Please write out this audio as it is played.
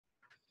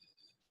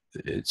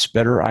it's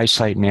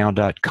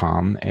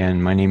bettereyesightnow.com,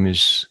 and my name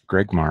is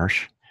Greg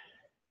Marsh.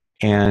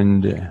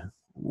 And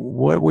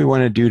what we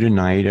want to do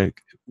tonight,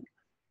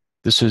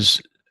 this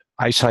is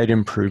eyesight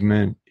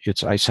improvement,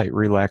 it's eyesight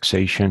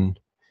relaxation,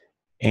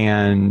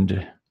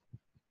 and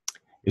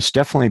it's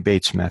definitely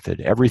Bates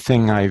method.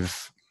 Everything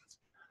I've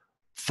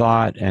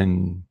thought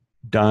and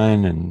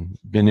done and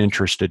been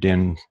interested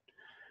in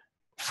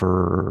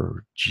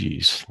for,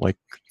 like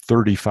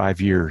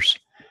 35 years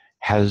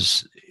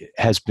has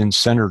been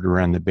centered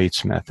around the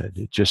Bates method.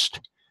 It just,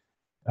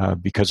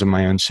 because of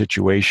my own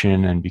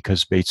situation and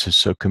because Bates is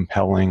so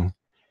compelling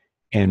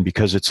and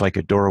because it's like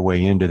a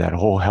doorway into that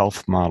whole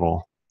health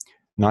model,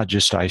 not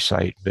just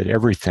eyesight, but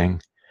everything,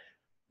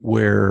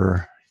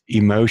 where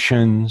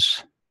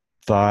emotions,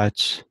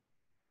 thoughts,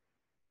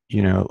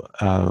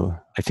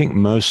 I think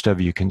most of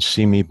you can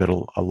see me, but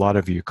a lot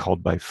of you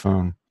called by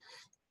phone.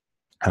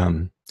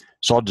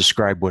 So I'll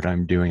describe what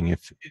I'm doing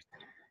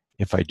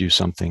if I do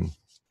something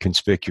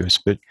conspicuous.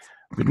 But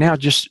now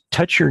just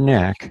touch your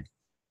neck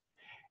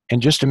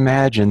and just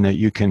imagine that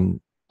you can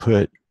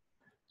put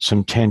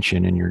some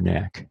tension in your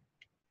neck.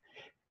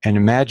 And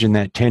imagine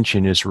that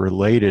tension is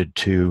related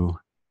to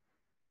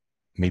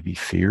maybe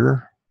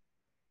fear,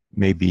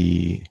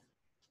 maybe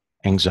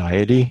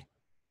anxiety,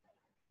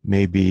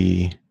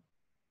 maybe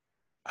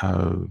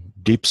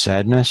deep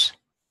sadness.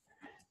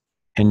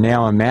 And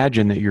now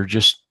imagine that you're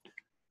just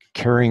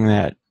carrying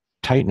that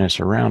tightness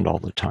around all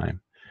the time.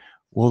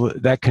 Well,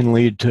 that can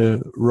lead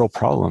to real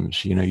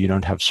problems. You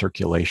don't have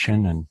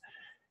circulation,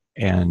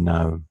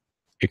 and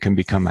it can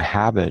become a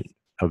habit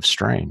of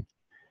strain,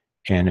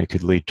 and it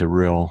could lead to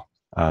real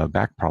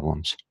back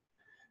problems.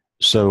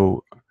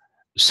 So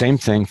same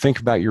thing, think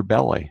about your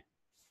belly.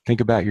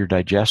 Think about your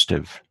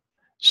digestive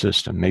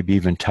system. Maybe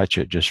even touch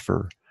it just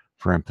for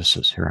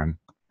emphasis. Here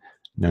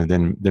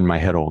then my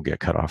head will get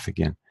cut off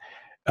again.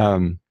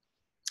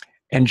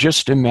 And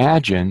just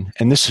imagine,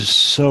 and this is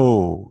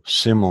so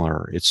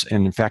similar,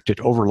 and in fact, it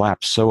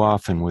overlaps so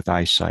often with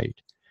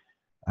eyesight.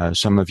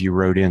 Some of you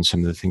wrote in some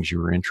of the things you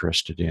were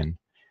interested in,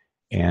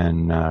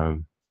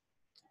 and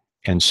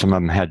some of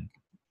them had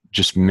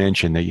just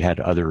mentioned that you had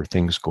other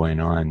things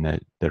going on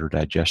that are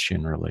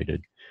digestion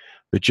related.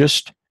 But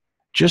just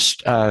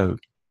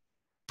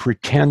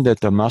pretend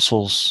that the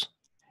muscles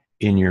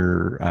in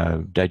your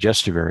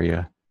digestive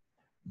area,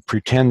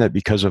 pretend that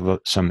because of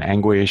some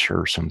anguish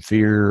or some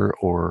fear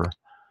or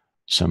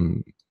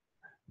some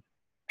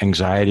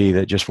anxiety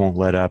that just won't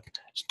let up,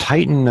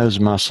 tighten those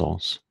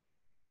muscles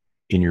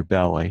in your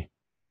belly.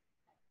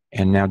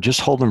 And now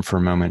just hold them for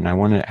a moment, and I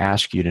want to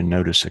ask you to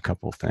notice a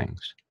couple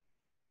things.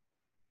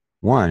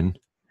 One,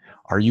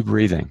 are you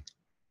breathing?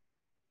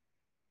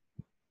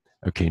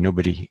 Okay,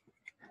 nobody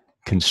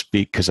can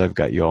speak because I've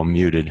got you all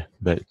muted,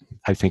 but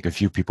I think a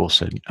few people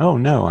said, oh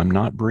no, I'm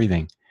not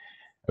breathing.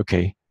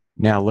 Okay,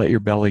 now let your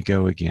belly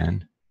go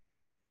again.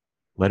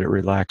 Let it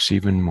relax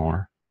even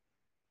more.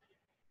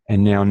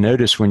 And now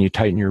notice when you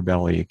tighten your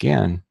belly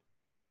again,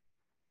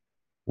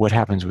 what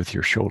happens with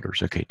your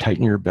shoulders? Okay,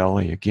 tighten your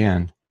belly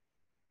again.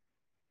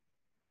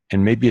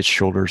 And maybe it's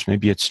shoulders,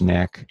 maybe it's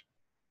neck,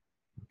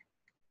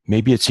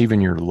 maybe it's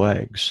even your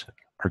legs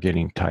are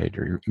getting tight,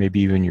 or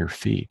maybe even your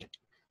feet.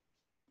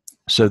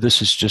 So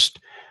this is just,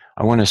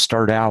 I want to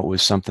start out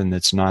with something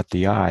that's not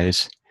the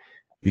eyes,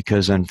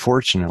 because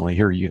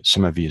unfortunately,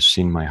 some of you have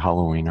seen my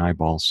Halloween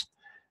eyeballs.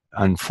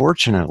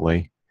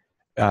 Unfortunately,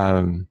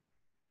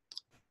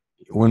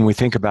 when we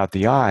think about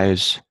the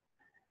eyes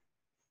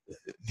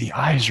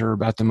are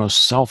about the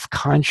most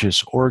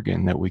self-conscious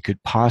organ that we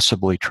could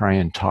possibly try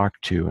and talk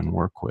to and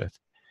work with.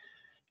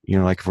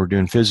 Like if we're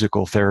doing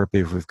physical therapy,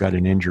 if we've got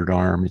an injured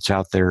arm, it's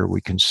out there,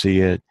 we can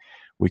see it,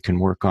 we can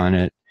work on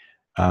it.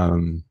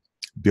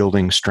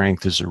 Building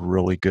strength is a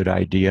really good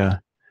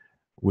idea.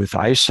 With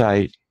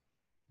eyesight,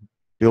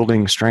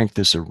 building strength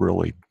is a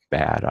really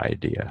bad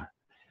idea.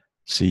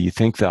 See, you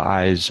think the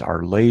eyes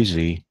are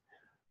lazy,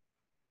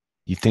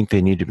 you think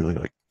they need to be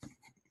like,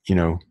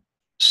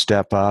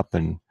 step up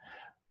and,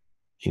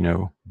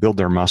 build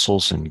their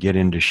muscles and get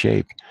into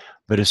shape.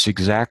 But it's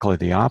exactly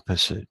the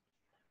opposite.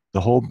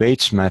 The whole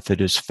Bates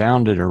method is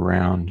founded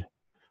around,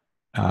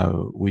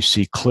 we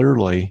see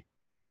clearly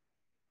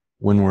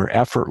when we're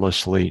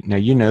effortlessly,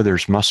 now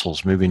there's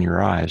muscles moving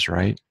your eyes,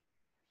 right?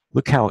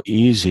 Look how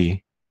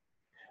easy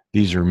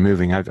these are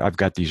moving. I've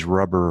got these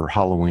rubber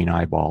Halloween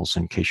eyeballs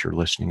in case you're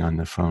listening on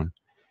the phone.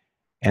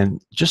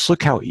 And just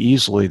look how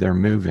easily they're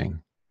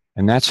moving.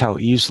 And that's how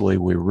easily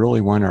we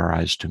really want our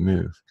eyes to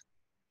move.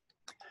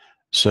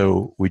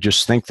 So we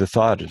just think the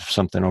thought of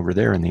something over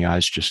there and the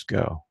eyes just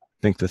go.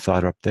 Think the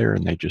thought up there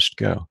and they just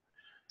go.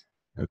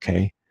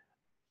 Okay?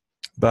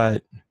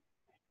 But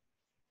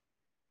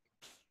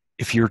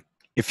if you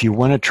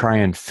want to try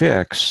and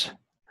fix,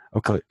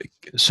 okay,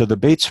 so the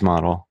Bates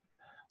model,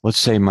 let's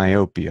say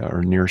myopia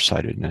or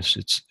nearsightedness,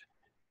 it's,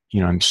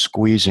 I'm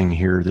squeezing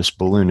here, this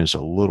balloon is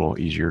a little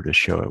easier to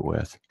show it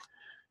with,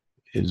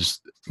 is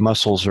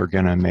muscles are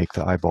going to make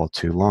the eyeball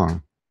too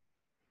long.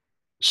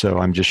 So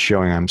I'm just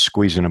showing, I'm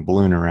squeezing a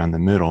balloon around the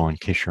middle in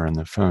case you're on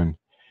the phone.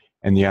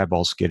 and the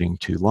eyeball's getting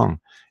too long.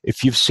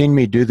 If you've seen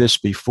me do this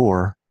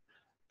before,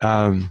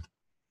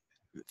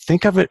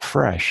 think of it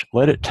fresh.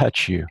 Let it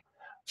touch you.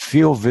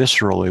 Feel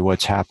viscerally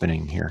what's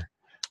happening here.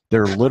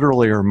 There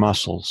literally are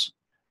muscles,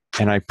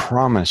 and I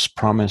promise,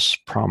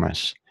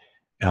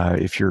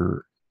 if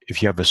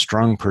you have a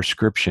strong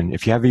prescription,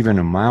 if you have even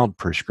a mild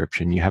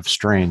prescription, you have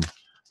strain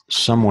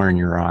somewhere in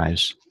your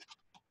eyes,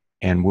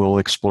 and we'll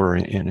explore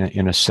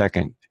in a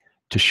second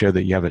to show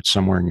that you have it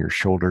somewhere in your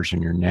shoulders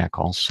and your neck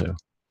also.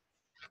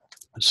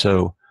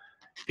 So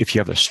if you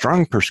have a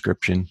strong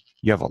prescription,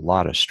 you have a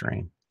lot of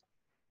strain.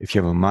 If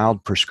you have a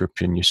mild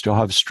prescription, you still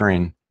have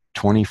strain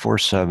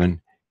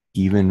 24/7,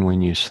 even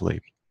when you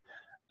sleep.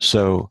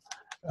 So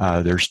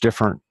there's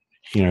different,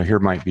 here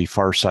might be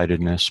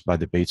farsightedness by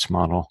the Bates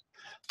model.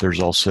 There's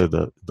also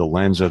the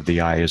lens of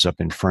the eye is up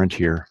in front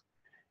here,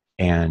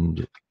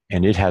 and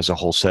it has a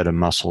whole set of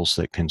muscles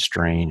that can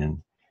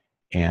strain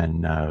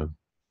and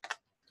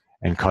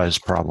cause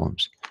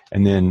problems.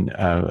 And then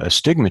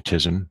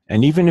astigmatism,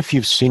 and even if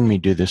you've seen me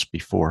do this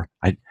before,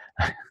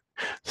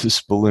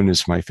 this balloon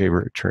is my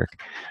favorite trick.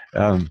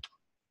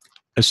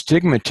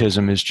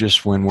 Astigmatism is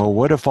just when, well,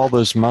 what if all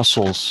those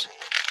muscles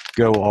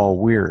go all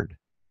weird?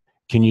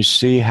 Can you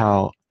see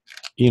how,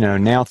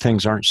 now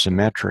things aren't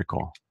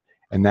symmetrical?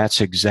 And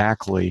that's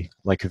exactly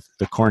like if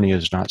the cornea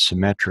is not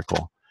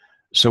symmetrical.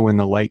 So when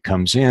the light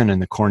comes in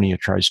and the cornea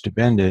tries to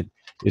bend it,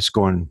 it's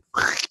going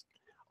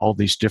all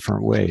these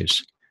different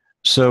ways.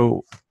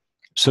 So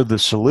the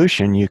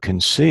solution you can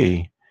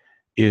see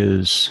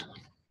is,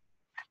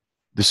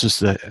 this is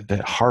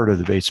the heart of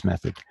the Bates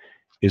method,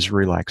 is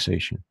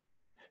relaxation.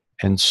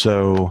 And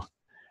so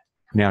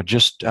now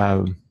just,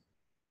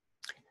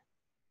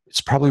 it's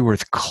probably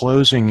worth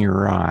closing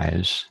your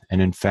eyes. And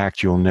in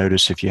fact, you'll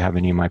notice if you have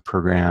any of my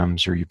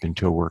programs or you've been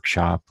to a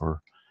workshop, or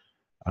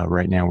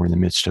right now we're in the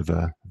midst of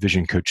a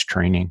vision coach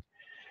training,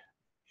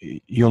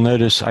 you'll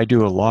notice I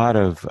do a lot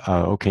of,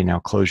 okay, now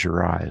close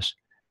your eyes.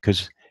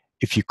 Because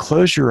if you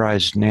close your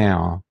eyes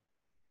now,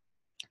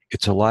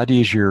 it's a lot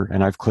easier,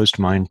 and I've closed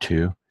mine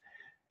too,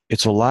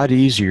 it's a lot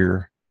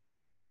easier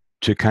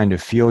to kind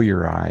of feel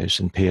your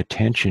eyes and pay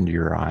attention to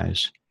your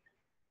eyes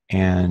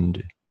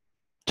and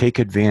take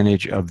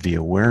advantage of the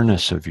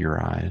awareness of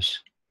your eyes.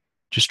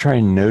 Just try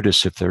and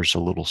notice if there's a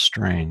little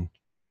strain.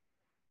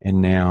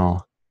 And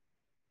now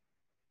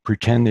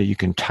pretend that you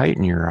can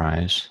tighten your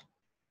eyes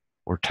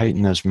or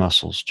tighten those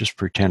muscles. Just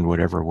pretend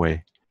whatever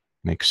way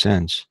makes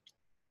sense.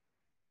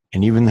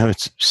 And even though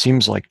it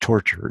seems like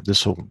torture,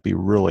 this will be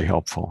really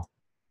helpful.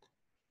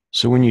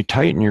 So when you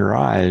tighten your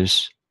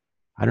eyes,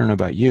 I don't know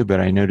about you, but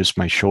I notice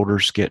my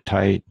shoulders get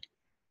tight,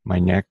 my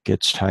neck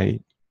gets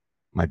tight,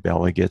 my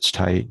belly gets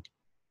tight.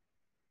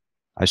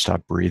 I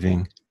stop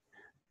breathing.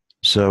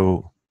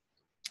 So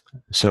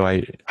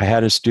I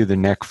had us do the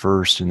neck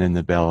first and then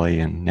the belly,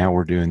 and now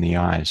we're doing the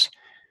eyes,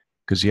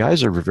 because the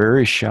eyes are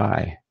very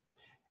shy.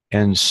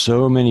 And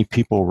so many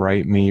people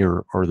write me,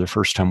 or the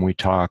first time we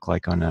talk,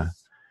 like on a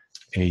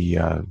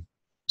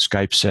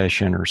Skype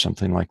session or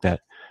something like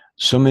that,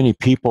 so many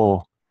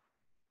people,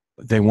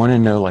 they want to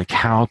know, like,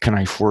 how can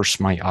I force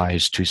my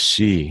eyes to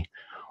see?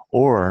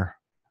 Or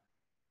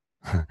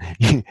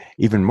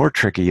even more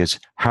tricky is,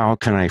 how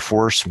can I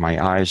force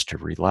my eyes to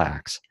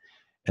relax?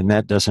 And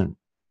that doesn't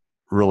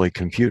really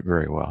compute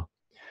very well.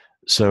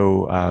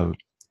 So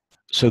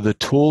the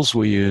tools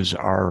we use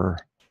are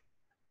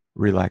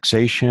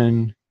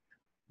relaxation,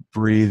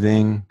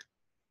 breathing,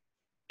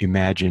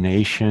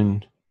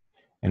 imagination,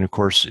 and of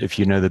course, if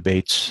you know the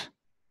Bates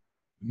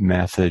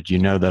method, you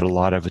know that a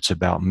lot of it's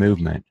about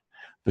movement.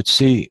 But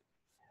see,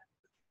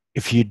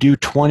 if you do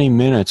 20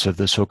 minutes of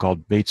the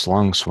so-called Bates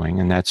long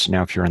swing, and that's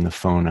now, if you're on the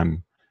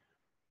phone,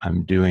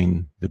 I'm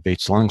doing the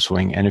Bates long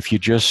swing, and if you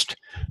just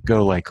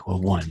go like a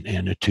 1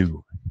 and a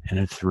 2 and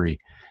a 3,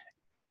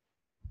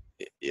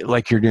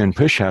 like you're doing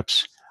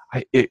push-ups,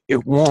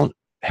 it won't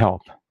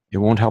help. It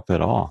won't help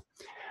at all.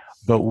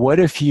 But what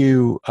if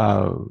you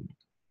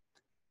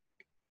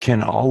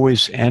can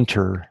always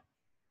enter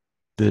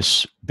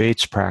this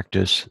Bates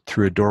practice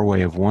through a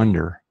doorway of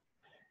wonder?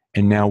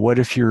 And now what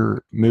if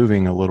you're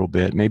moving a little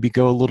bit, maybe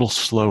go a little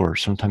slower?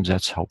 Sometimes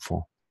that's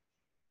helpful.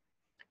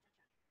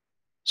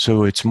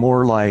 So it's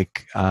more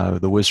like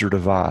the Wizard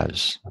of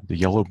Oz, the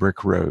yellow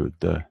brick road,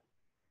 the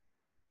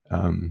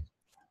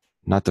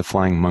not the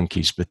flying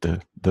monkeys, but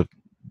the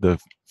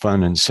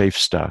fun and safe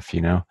stuff,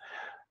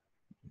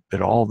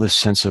 but all this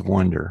sense of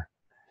wonder.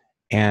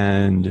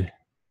 And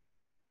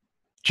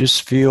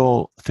just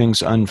feel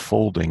things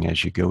unfolding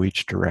as you go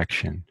each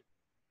direction.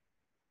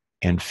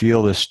 And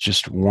feel this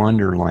just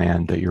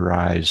wonderland that your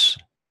eyes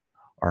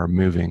are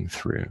moving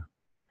through,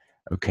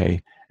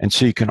 okay? And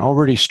so you can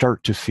already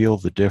start to feel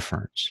the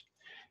difference.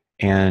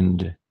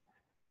 And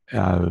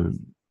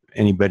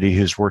anybody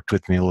who's worked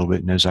with me a little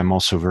bit knows I'm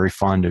also very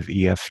fond of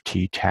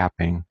EFT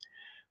tapping.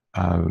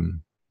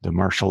 The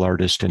martial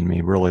artist in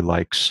me really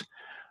likes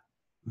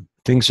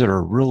things that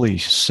are really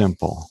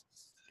simple,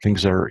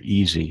 things that are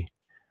easy,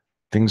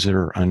 things that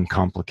are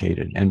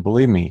uncomplicated. And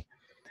believe me,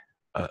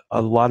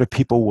 a lot of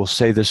people will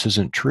say this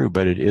isn't true,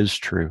 but it is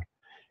true.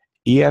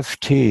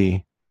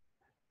 EFT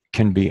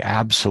can be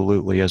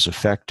absolutely as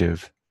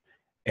effective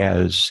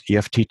as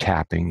EFT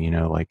tapping,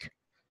 like,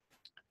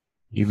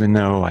 even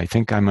though I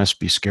think I must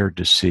be scared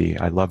to see,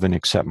 I love and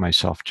accept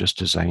myself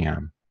just as I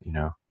am,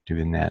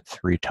 doing that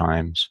 3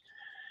 times.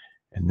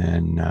 And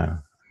then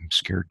I'm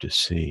scared to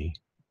see.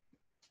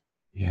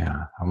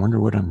 Yeah, I wonder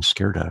what I'm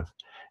scared of.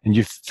 And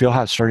you feel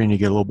how it's starting to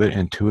get a little bit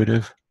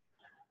intuitive,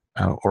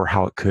 or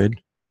how it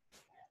could.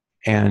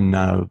 And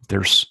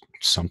there's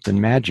something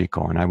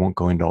magical, and I won't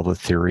go into all the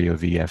theory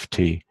of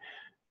EFT.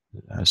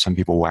 Some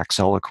people wax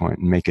eloquent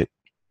and make it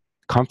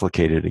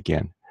complicated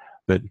again.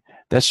 But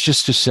that's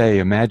just to say,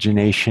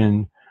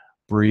 imagination,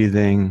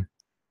 breathing,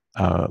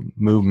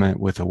 movement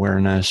with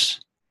awareness.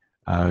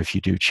 If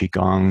you do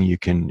qigong,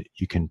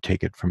 you can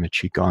take it from a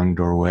qigong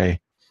doorway.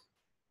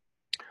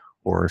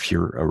 Or if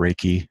you're a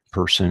Reiki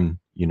person,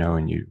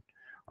 and you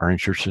are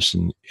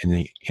interested in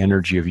the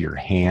energy of your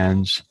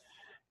hands,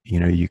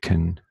 you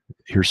can.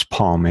 Here's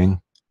palming.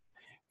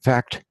 In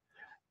fact,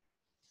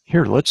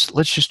 here, let's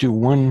just do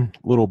one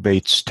little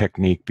Bates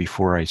technique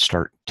before I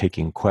start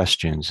taking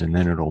questions, and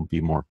then it'll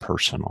be more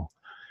personal.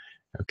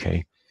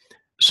 Okay.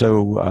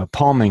 So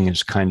palming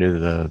is kind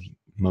of the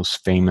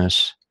most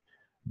famous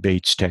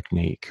Bates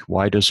technique.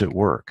 Why does it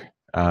work?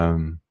 I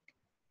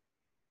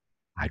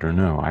don't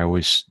know. I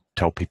always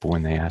tell people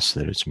when they ask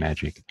that it's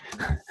magic.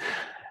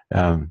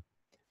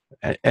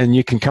 And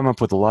you can come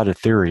up with a lot of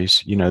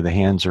theories. The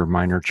hands are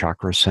minor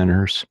chakra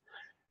centers.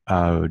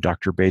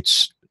 Dr.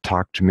 Bates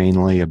talked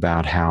mainly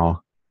about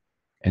how,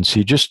 and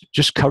see,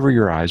 just cover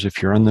your eyes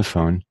if you're on the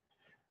phone.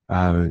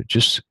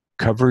 Just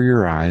cover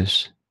your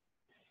eyes.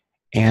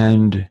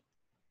 And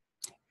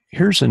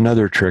here's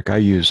another trick I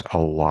use a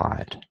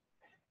lot.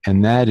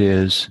 And that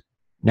is,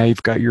 now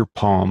you've got your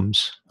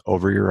palms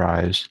over your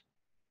eyes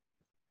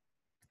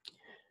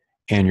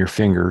and your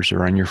fingers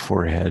are on your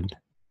forehead.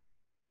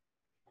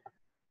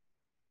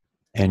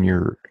 And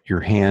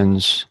your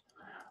hands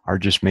are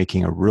just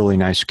making a really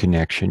nice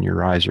connection.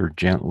 Your eyes are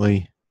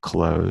gently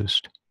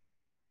closed.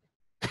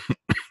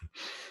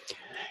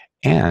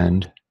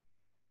 And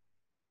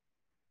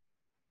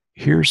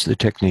here's the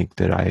technique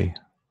that I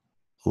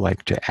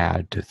like to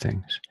add to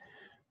things.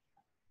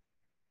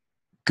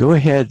 Go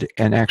ahead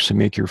and actually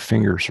make your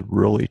fingers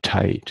really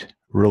tight,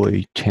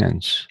 really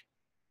tense.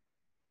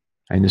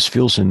 And this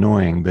feels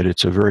annoying, but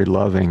it's a very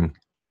loving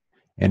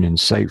and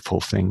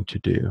insightful thing to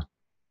do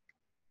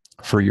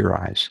for your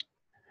eyes.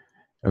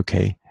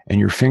 Okay, and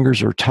your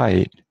fingers are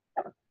tight.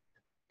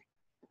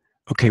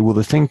 Okay, well,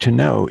 the thing to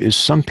know is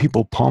some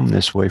people palm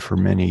this way for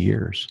many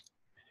years,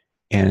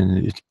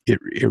 and it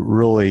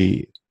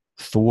really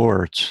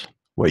thwarts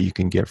what you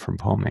can get from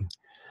palming.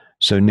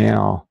 So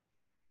now,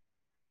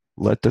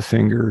 let the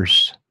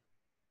fingers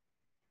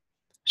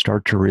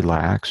start to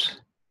relax.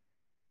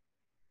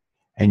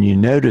 And you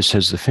notice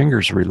as the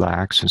fingers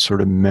relax and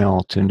sort of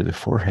melt into the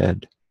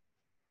forehead,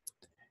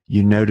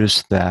 you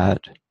notice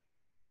that,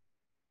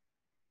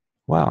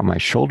 wow, my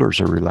shoulders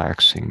are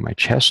relaxing, my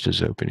chest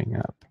is opening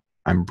up,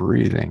 I'm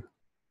breathing.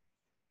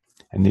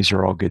 And these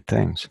are all good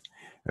things.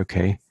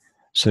 Okay,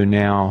 so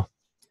now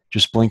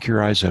just blink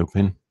your eyes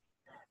open.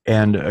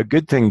 And a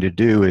good thing to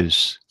do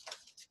is,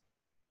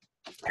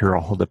 here,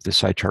 I'll hold up the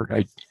side chart.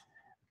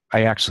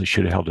 I actually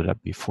should have held it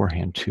up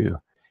beforehand too.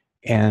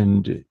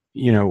 And,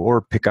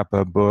 or pick up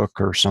a book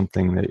or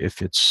something that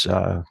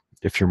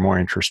if you're more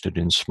interested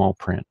in small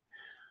print.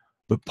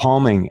 But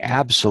palming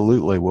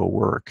absolutely will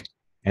work.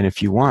 And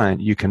if you want,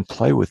 you can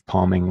play with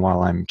palming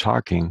while I'm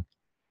talking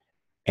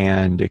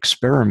and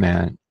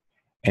experiment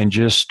and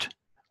just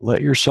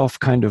let yourself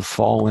kind of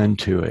fall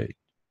into it.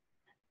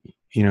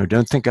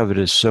 Don't think of it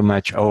as so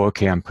much, oh,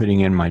 okay, I'm putting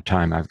in my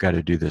time, I've got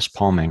to do this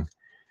palming.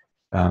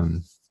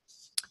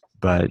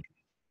 But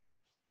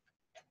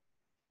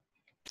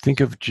think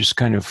of just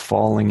kind of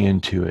falling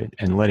into it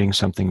and letting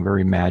something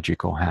very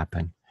magical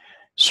happen,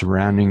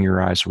 surrounding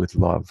your eyes with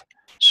love,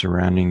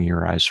 surrounding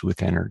your eyes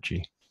with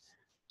energy.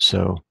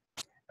 So,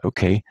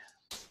 okay.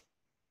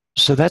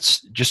 So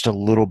that's just a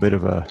little bit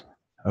of a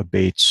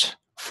Bates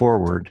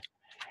forward.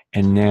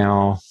 And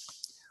now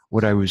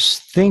what I was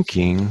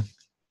thinking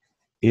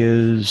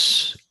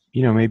is,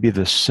 maybe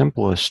the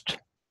simplest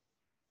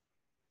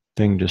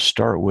thing to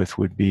start with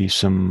would be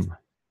some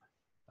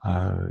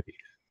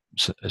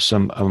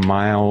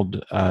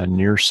mild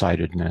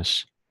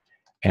nearsightedness.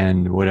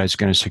 And what I was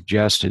going to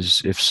suggest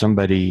is, if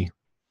somebody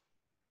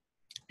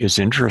is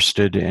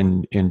interested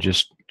in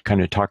just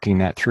kind of talking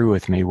that through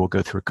with me, we'll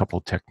go through a couple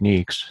of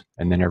techniques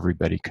and then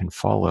everybody can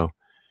follow.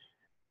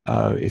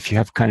 If you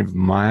have kind of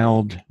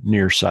mild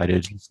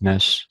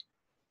nearsightedness,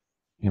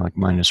 like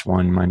 -1,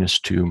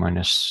 -2,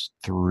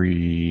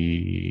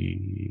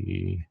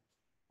 -3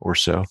 or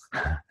so,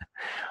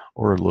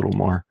 or a little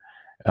more,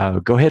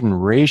 go ahead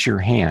and raise your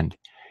hand.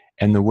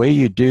 And the way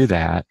you do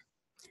that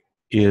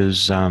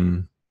is,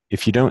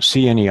 if you don't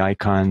see any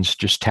icons,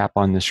 just tap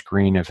on the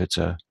screen if it's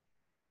an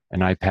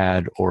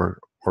iPad, or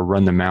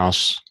run the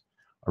mouse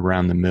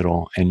around the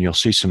middle, and you'll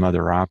see some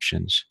other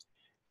options.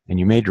 And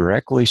you may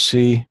directly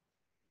see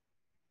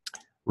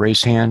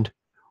raise hand,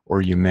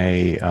 or you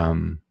may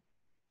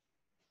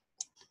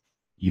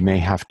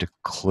have to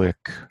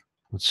click.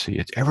 Let's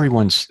see.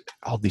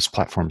 All these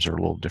platforms are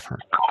a little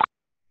different.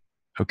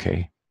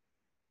 Okay.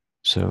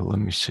 So let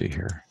me see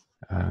here.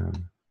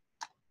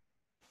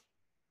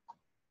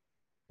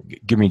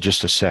 Give me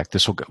just a sec.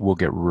 We'll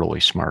get really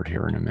smart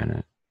here in a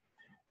minute.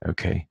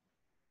 Okay.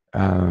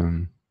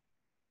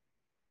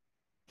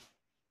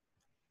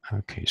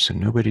 Okay, so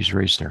nobody's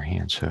raised their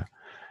hand. So,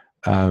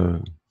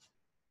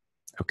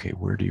 okay,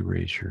 where do you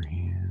raise your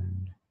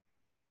hand?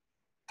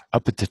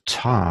 Up at the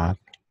top,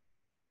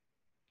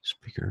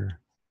 speaker.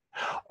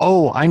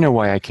 Oh, I know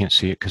why I can't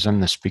see it, because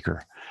I'm the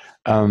speaker.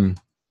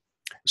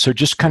 So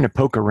just kind of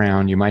poke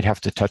around. You might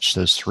have to touch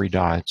those 3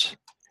 dots,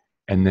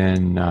 and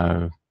then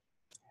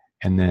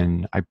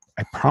I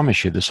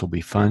promise you this will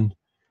be fun.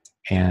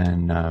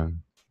 And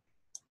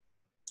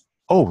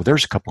oh,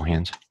 there's a couple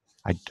hands.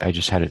 I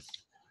just had it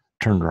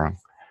turned wrong.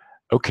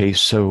 Okay,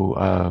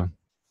 so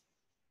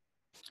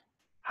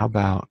how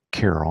about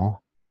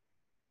Carol?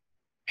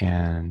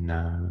 And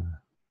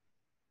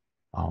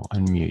I'll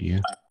unmute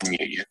you.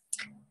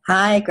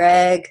 Hi,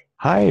 Greg.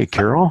 Hi,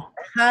 Carol.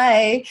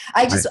 Hi.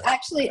 I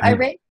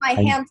raised my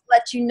hand to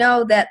let you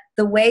know that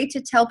the way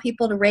to tell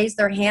people to raise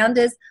their hand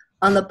is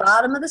on the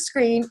bottom of the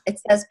screen. It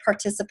says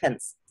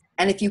participants,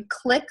 and if you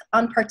click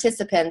on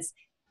participants,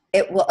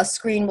 a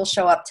screen will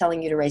show up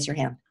telling you to raise your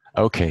hand.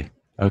 Okay.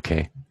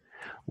 Okay.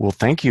 Well,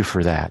 thank you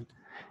for that.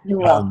 You're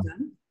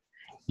welcome.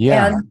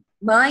 Yeah. And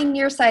my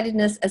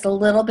nearsightedness is a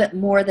little bit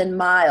more than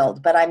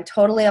mild, but I'm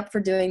totally up for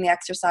doing the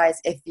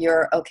exercise if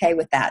you're okay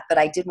with that. But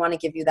I did want to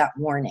give you that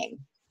warning.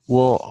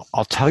 Well,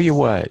 I'll tell you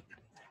what.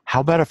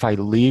 How about if I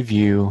leave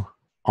you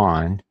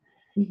on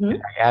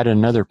and I add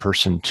another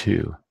person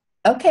too?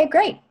 Okay,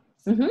 great.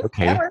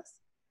 Okay. That works.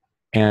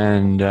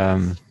 And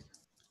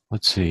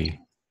let's see.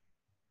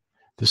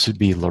 This would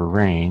be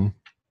Lorraine.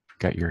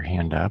 Got your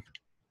hand up.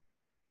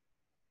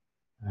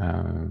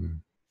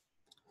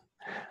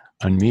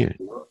 Unmute.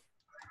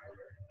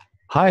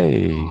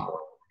 Hi.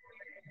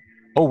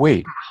 Oh,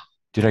 wait.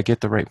 Did I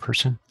get the right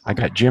person? I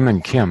got Jim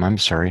and Kim. I'm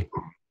sorry.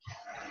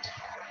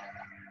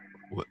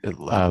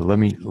 Let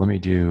me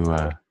do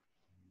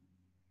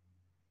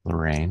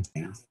Lorraine.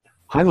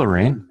 Hi,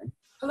 Lorraine.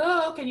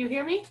 Hello, can you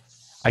hear me?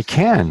 I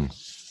can.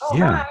 Oh,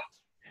 yeah. Hi.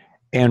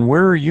 And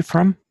where are you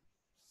from?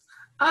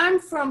 I'm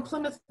from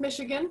Plymouth,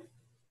 Michigan.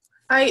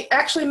 I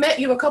actually met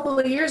you a couple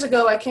of years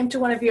ago. I came to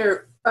one of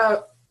your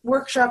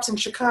workshops in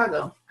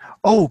Chicago.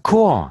 Oh,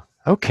 cool.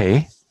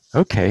 Okay.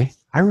 Okay.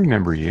 I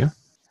remember you.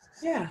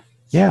 Yeah.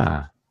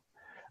 Yeah.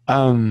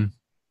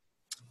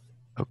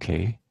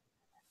 Okay.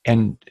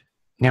 And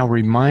now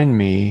remind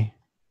me,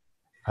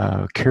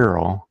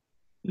 Carol,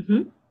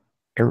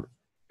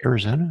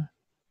 Arizona?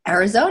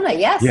 Arizona,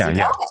 yes. Yeah, you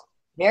got it.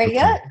 Very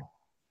good.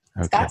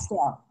 Okay.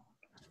 Scottsdale.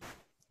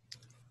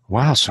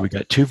 Wow, so we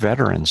got 2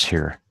 veterans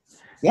here.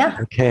 Yeah.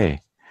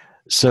 Okay.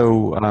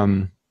 So,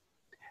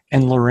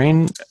 and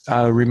Lorraine,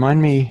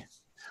 remind me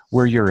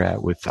where you're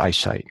at with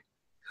eyesight.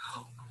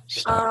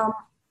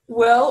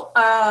 Well,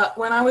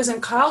 when I was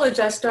in college,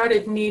 I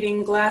started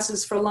needing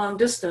glasses for long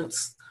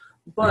distance.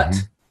 But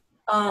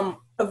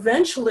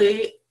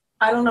eventually,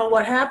 I don't know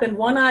what happened.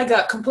 One eye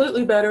got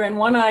completely better and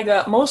one eye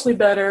got mostly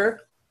better.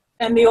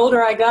 And the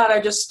older I got,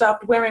 I just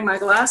stopped wearing my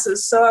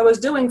glasses. So I was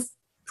doing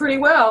pretty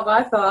well,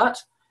 I thought.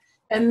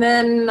 And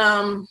then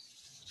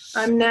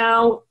I'm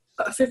now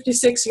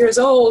 56 years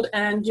old,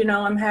 and,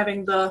 I'm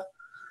having the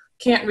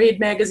can't read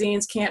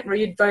magazines, can't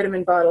read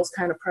vitamin bottles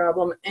kind of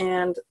problem.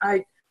 And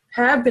I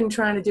have been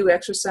trying to do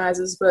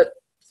exercises, but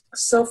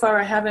so far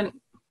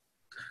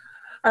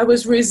I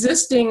was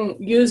resisting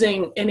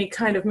using any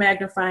kind of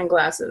magnifying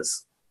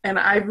glasses. And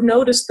I've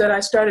noticed that I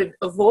started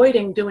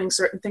avoiding doing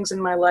certain things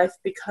in my life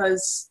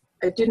because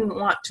I didn't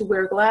want to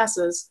wear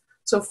glasses.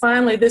 So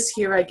finally this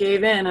year I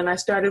gave in and I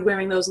started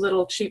wearing those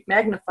little cheap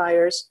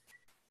magnifiers.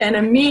 And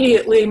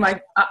immediately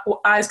my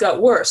eyes got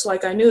worse,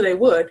 like I knew they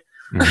would.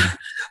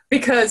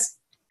 Because,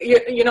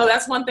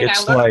 that's one thing I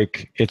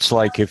learned. It's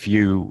like if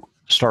you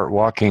start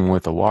walking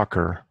with a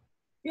walker.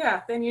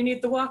 Yeah, then you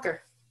need the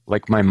walker.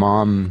 Like my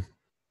mom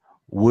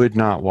would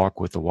not walk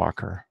with a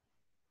walker.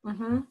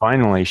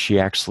 Finally, she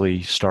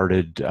actually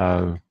started,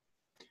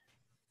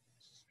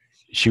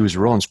 she was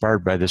real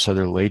inspired by this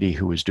other lady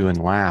who was doing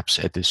laps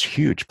at this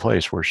huge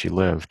place where she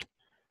lived.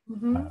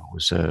 It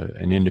was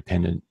an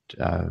independent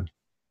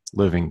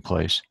living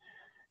place,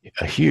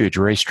 a huge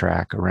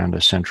racetrack around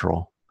a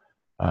central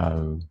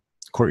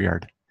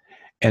courtyard.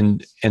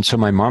 And so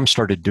my mom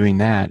started doing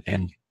that,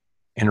 and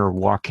her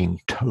walking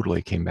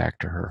totally came back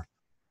to her.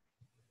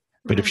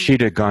 But if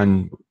she'd have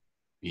gone,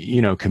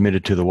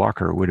 committed to the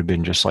walker, it would have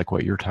been just like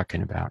what you're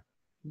talking about.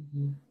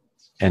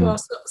 And well,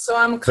 so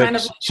I'm kind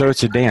of... So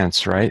it's a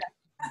dance, right?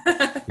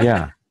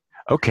 Yeah.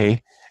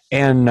 Okay.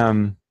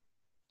 And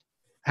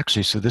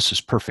actually, so this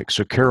is perfect.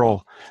 So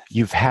Carol,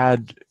 you've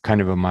had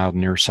kind of a mild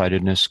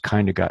nearsightedness,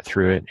 kind of got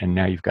through it, and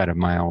now you've got a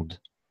mild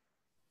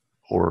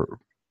or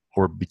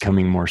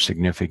becoming more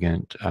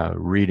significant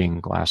reading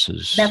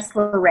glasses. That's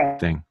Lorraine.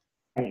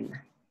 Thing.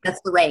 That's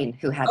Lorraine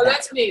who had that. Oh,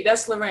 that's me.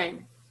 That's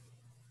Lorraine.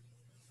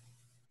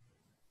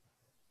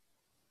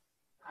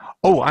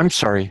 Oh, I'm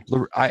sorry.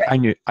 I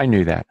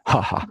knew that.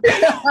 Ha ha.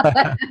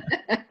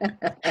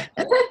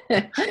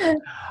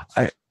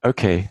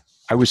 Okay.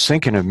 I was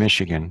thinking of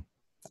Michigan.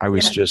 I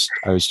was Yeah.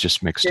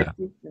 just mixed up.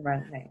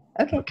 Right.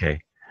 Okay.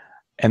 Okay.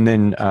 And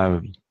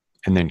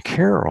then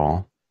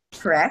Carol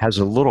Correct. has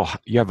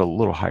you have a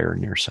little higher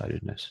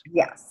nearsightedness.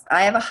 Yes.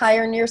 I have a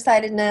higher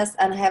nearsightedness,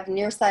 and I have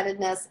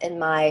nearsightedness in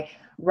my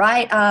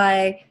right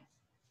eye,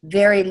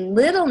 very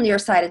little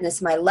nearsightedness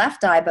in my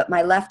left eye, but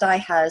my left eye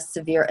has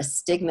severe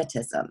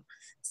astigmatism.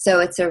 So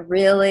it's a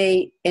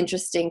really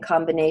interesting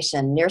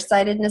combination.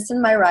 Nearsightedness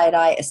in my right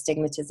eye,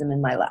 astigmatism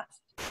in my left.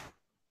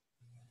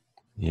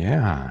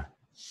 Yeah.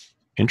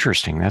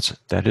 Interesting.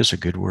 That is a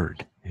good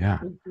word. Yeah.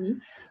 Mm-hmm.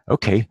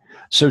 Okay.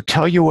 So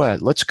tell you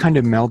what, let's kind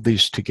of meld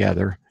these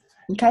together.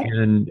 Okay.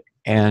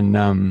 And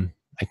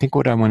I think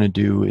what I want to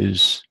do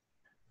is,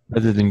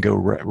 rather than go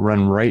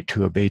run right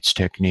to a Bates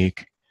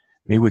technique,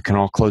 maybe we can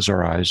all close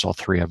our eyes, all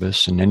three of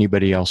us, and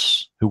anybody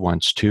else who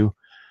wants to.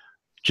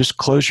 Just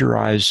close your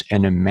eyes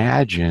and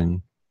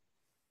imagine.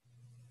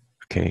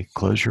 Okay,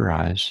 close your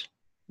eyes.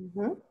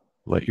 Mm-hmm.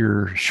 Let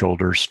your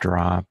shoulders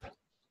drop.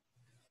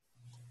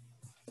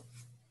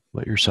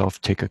 Let yourself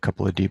take a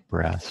couple of deep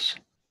breaths.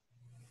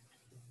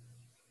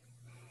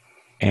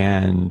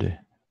 And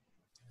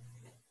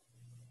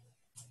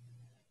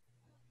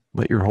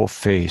let your whole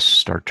face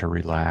start to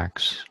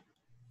relax.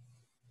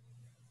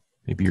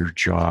 Maybe your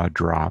jaw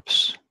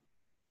drops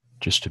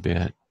just a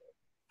bit.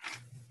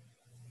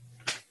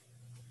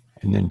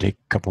 And then take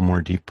a couple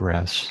more deep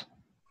breaths.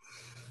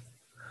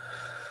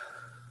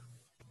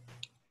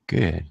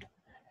 Good.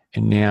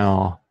 And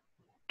now,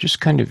 just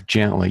kind of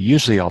gently,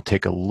 usually I'll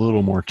take a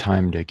little more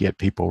time to get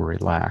people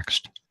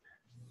relaxed.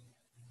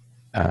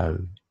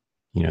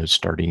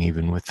 Starting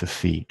even with the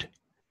feet.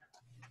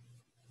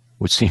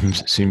 Which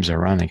seems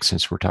ironic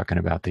since we're talking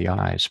about the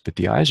eyes, but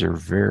the eyes are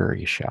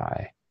very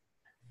shy.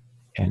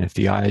 And if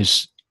the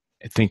eyes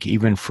think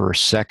even for a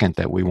second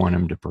that we want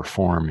them to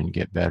perform and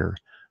get better,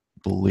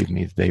 believe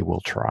me, they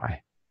will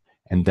try.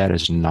 And that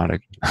is not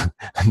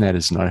that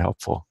is not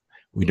helpful.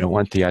 We don't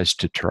want the eyes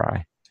to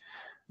try.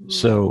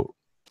 So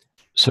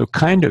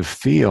kind of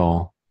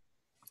feel,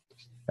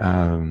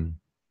 in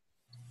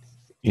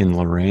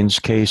Lorraine's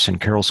case and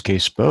Carol's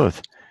case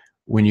both,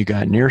 when you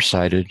got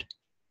nearsighted,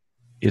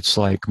 it's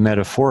like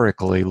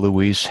metaphorically,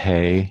 Louise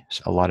Hay,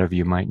 a lot of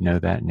you might know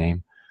that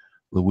name,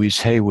 Louise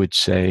Hay would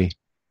say,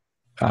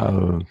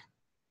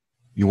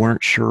 you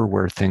weren't sure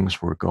where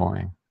things were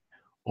going,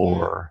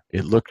 or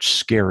it looked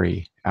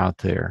scary out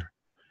there,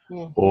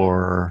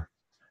 or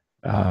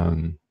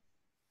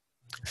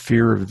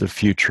fear of the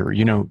future,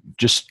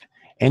 just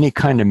any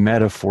kind of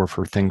metaphor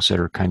for things that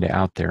are kind of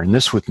out there. And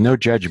this with no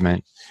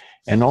judgment.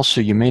 And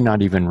also you may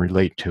not even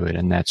relate to it,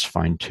 and that's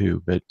fine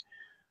too. But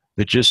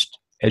just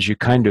as you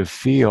kind of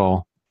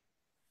feel,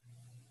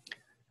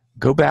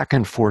 go back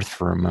and forth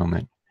for a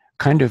moment.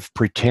 Kind of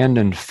pretend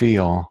and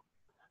feel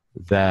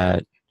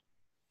that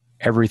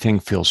everything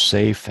feels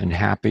safe and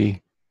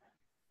happy.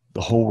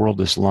 The whole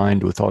world is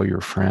lined with all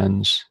your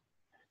friends.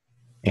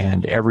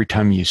 And every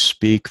time you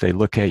speak, they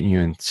look at you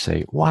and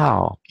say,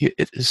 wow,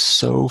 it is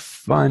so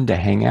fun to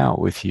hang out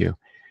with you.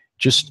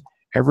 Just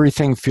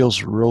everything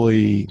feels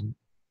really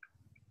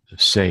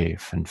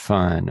safe and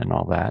fun and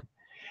all that.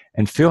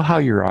 And feel how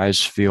your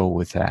eyes feel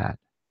with that.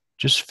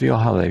 Just feel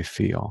how they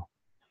feel.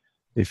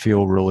 They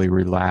feel really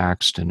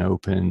relaxed and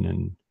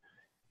open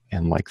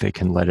and like they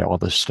can let all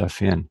this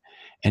stuff in.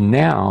 And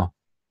now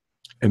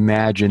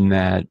imagine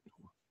that,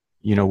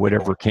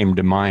 whatever came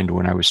to mind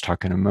when I was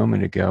talking a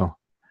moment ago,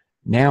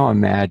 now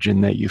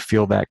imagine that you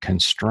feel that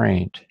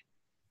constraint,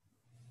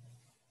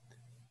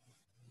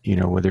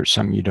 whether it's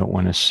something you don't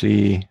want to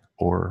see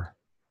or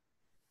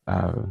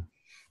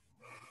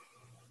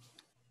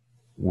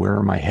where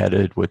am I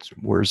headed?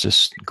 Where's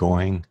this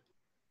going?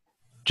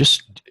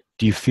 Just,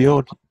 do you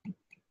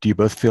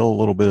both feel a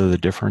little bit of the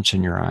difference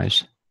in your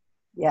eyes?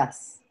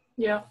 Yes.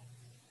 Yeah.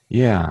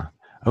 Yeah.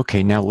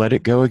 Okay, now let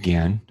it go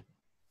again.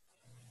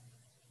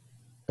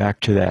 Back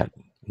to that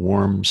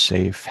warm,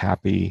 safe,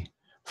 happy,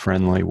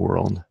 friendly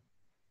world.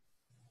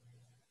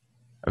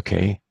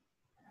 Okay.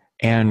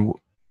 And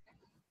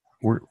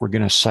we're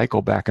going to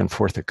cycle back and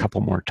forth a couple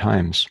more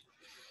times.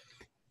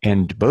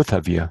 And both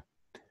of you,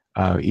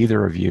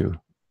 either of you,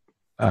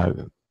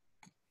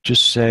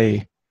 just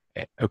say,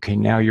 okay,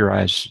 now your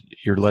eyes,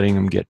 you're letting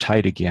them get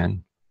tight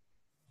again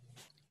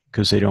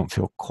because they don't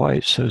feel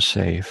quite so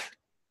safe.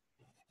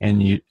 And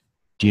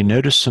do you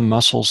notice some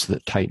muscles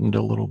that tightened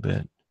a little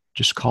bit?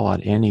 Just call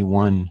out any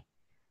one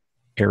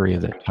area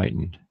that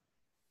tightened.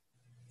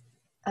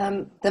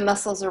 The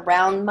muscles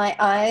around my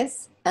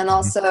eyes, and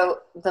also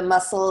the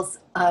muscles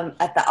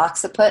at the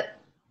occiput.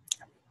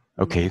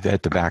 Okay,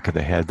 at the back of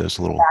the head, those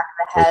little... Back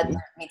of the head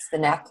meets the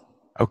neck.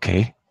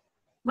 Okay.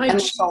 And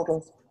the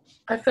shoulders.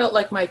 I felt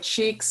like my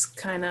cheeks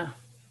kind of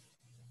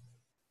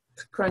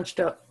crunched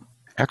up.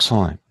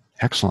 Excellent.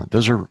 Excellent.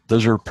 Those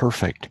are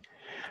perfect.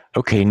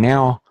 Okay,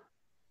 now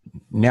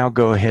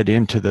go ahead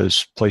into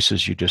those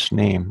places you just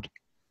named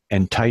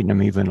and tighten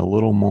them even a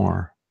little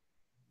more.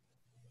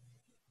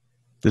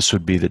 This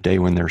would be the day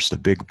when there's the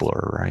big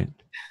blur, right?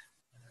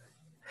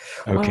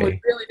 When we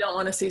Okay. really don't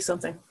want to see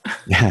something.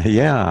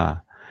 Yeah.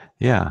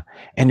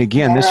 And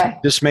again,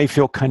 this may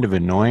feel kind of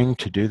annoying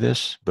to do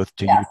this, both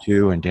to you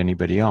two and to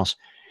anybody else.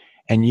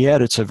 And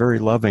yet it's a very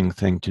loving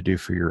thing to do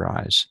for your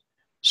eyes.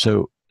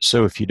 So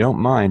if you don't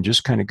mind,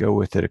 just kind of go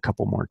with it a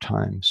couple more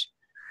times,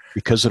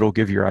 because it'll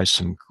give your eyes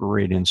some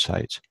great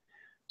insights.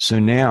 So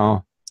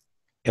now,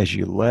 as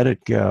you let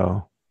it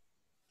go,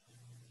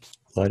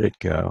 let it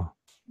go,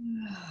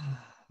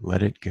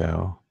 let it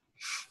go.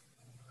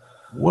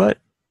 What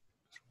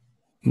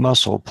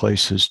muscle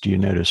places do you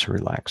notice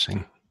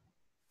relaxing?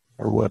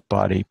 Or what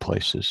body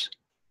places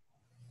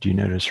do you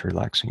notice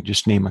relaxing?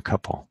 Just name a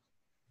couple.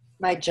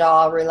 My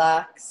jaw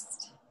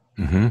relaxed.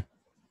 Mm-hmm.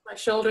 My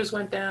shoulders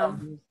went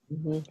down.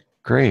 Mm-hmm.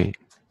 Great.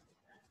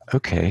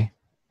 Okay.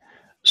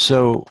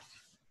 So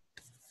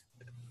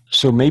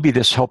maybe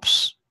this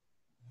helps.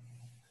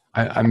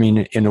 I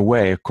mean, in a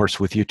way, of course,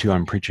 with you two,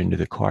 I'm preaching to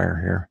the choir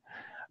here.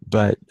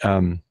 But,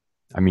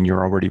 I mean,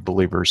 you're already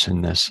believers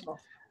in this.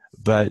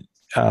 But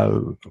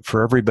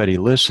for everybody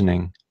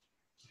listening,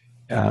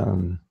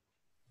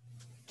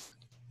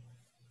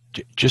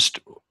 just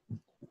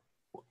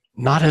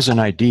not as an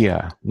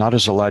idea, not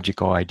as a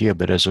logical idea,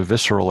 but as a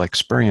visceral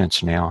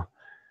experience now.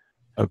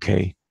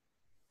 Okay.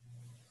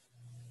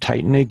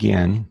 Tighten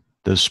again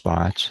those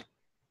spots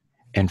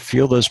and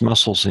feel those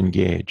muscles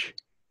engage.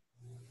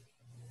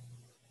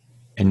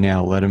 And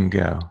now let them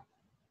go.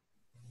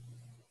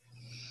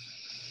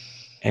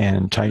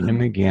 And tighten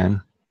them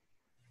again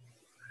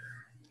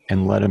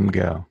and let them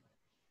go.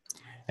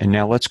 And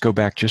now let's go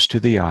back just to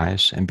the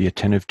eyes and be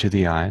attentive to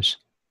the eyes.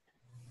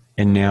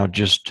 And now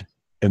just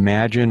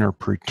imagine or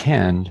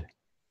pretend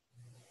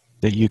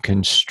that you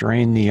can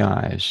strain the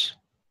eyes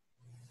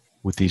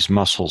with these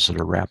muscles that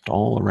are wrapped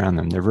all around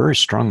them. They're very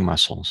strong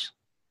muscles,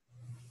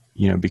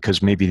 you know,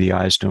 because maybe the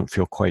eyes don't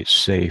feel quite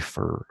safe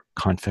or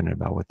confident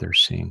about what they're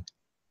seeing.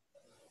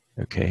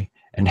 Okay.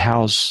 And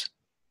well,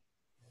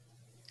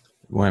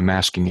 I'm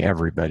asking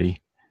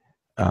everybody,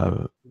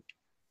 and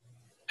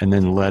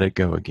then let it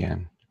go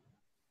again.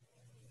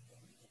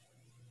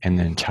 And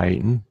then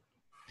tighten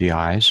the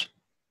eyes.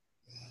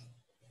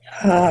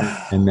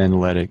 And then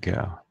let it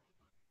go.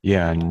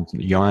 Yeah, and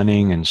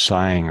yawning and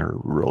sighing are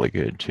really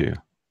good too.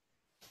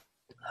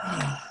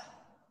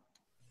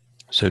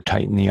 So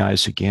tighten the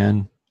eyes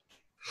again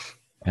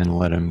and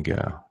let them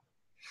go.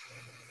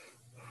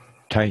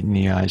 Tighten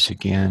the eyes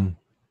again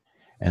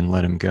and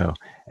let them go.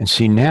 And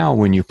see, now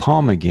when you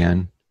palm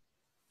again,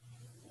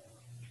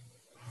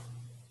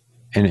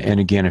 and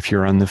again, if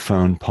you're on the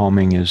phone,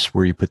 palming is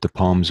where you put the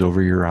palms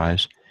over your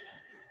eyes.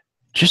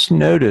 Just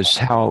notice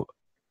how,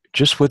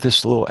 just with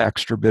this little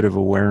extra bit of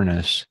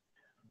awareness,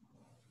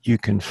 you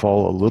can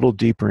fall a little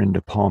deeper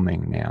into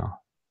palming now.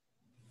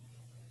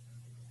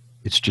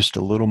 It's just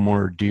a little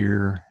more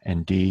dear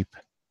and deep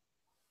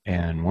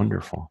and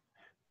wonderful.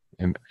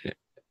 And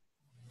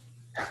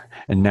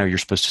now you're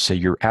supposed to say,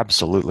 you're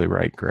absolutely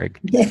right, Greg.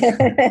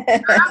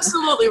 You're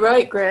absolutely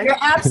right, Greg. You're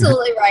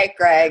absolutely right,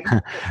 Greg.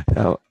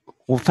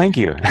 Well, thank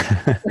you.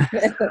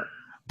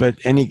 But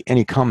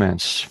any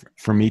comments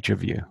from each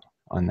of you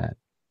on that?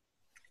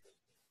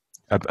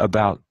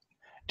 About,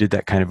 did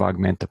that kind of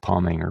augment the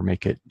palming or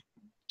make it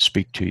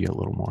speak to you a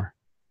little more?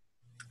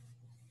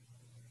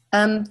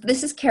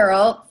 This is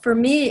Carol. For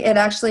me, it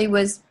actually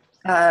was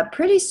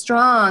pretty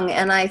strong,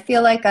 and I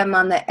feel like I'm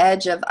on the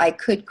edge of I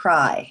could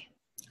cry.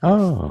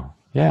 Oh,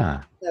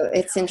 yeah. So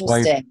it's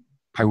interesting. Well,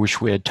 I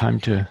wish we had time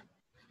to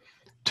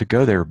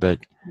go there, but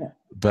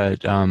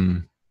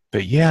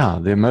yeah,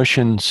 the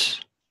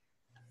emotions,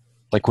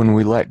 like when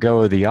we let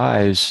go of the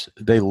eyes,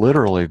 they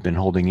literally have been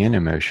holding in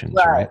emotions,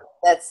 right?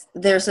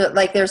 There's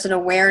an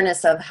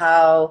awareness of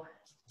how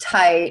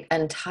tight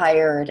and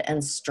tired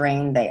and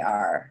strained they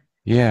are.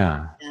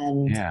 Yeah.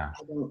 And I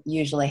don't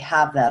usually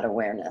have that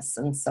awareness.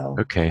 And so.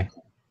 Okay.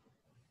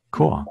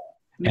 Cool.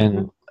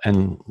 Mm-hmm.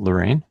 And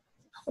Lorraine?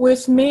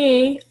 With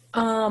me,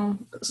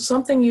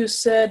 something you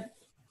said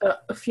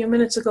a few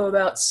minutes ago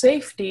about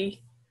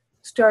safety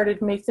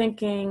started me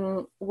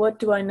thinking, what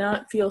do I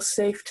not feel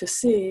safe to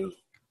see?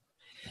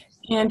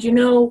 And you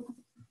know,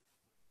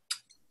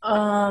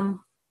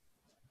 I'm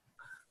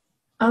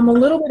a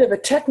little bit of a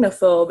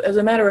technophobe. As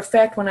a matter of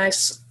fact, when I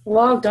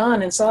logged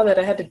on and saw that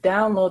I had to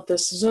download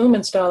this Zoom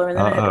installer, and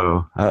then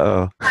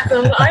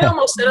I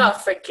almost said, "Oh,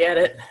 forget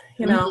it."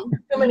 You know,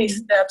 too many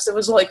steps. It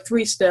was like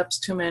 3 steps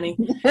too many.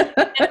 And,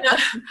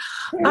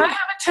 I have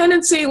a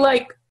tendency,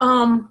 like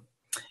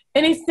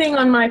anything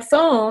on my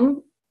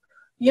phone.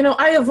 You know,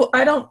 I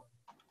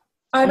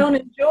don't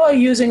enjoy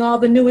using all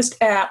the newest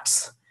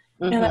apps.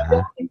 And I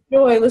don't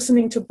enjoy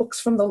listening to books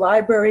from the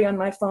library on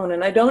my phone.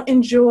 And I don't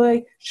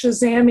enjoy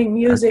Shazamming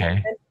music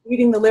and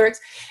reading the lyrics.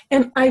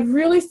 And I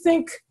really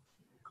think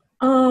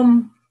I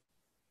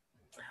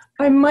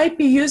might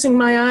be using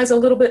my eyes a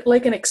little bit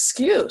like an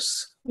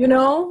excuse, you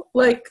know?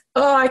 Like,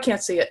 oh, I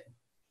can't see it.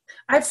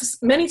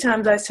 many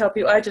times I tell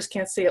people, I just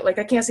can't see it. Like,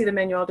 I can't see the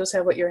menu. I'll just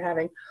have what you're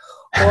having.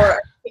 Or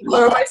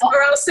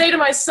I'll say to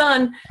my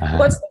son,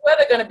 what's the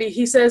weather going to be?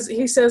 He says,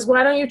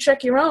 why don't you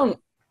check your own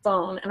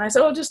phone? And I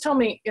said, oh, just tell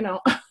me,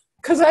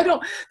 because I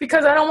don't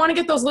want to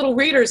get those little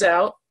readers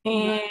out.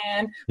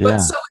 But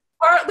so it's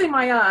partly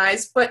my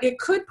eyes, but it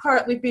could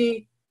partly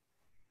be,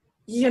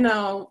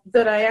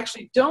 that I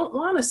actually don't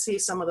want to see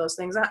some of those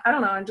things. I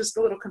don't know. I'm just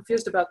a little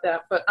confused about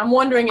that, but I'm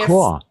wondering if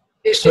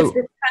it's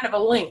kind of a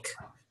link.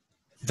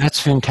 That's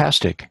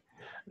fantastic.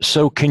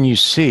 So can you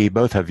see,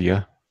 both of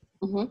you,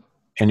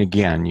 and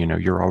again,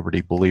 you're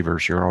already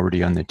believers, you're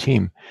already on the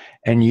team,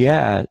 and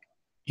yet,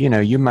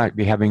 you might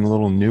be having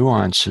little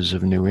nuances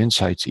of new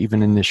insights,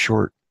 even in this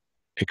short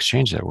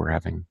exchange that we're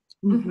having,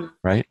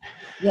 right?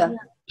 Yeah.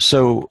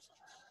 So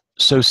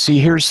see,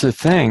 here's the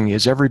thing,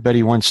 is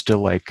everybody wants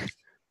to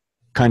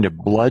kind of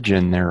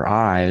bludgeon their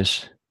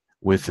eyes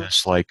with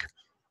this,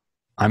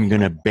 I'm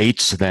going to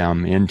Bates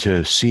them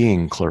into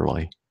seeing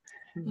clearly.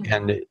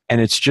 And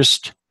it's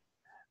just,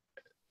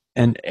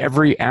 and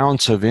every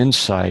ounce of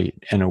insight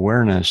and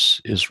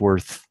awareness is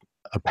worth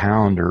a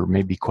pound or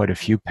maybe quite a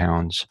few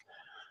pounds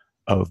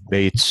of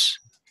Bates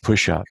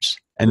push-ups.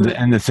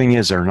 And the thing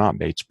is, they're not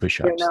Bates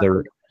push-ups.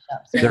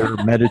 They're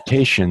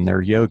meditation,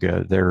 they're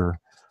yoga, they're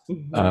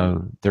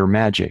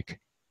magic,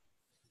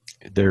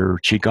 they're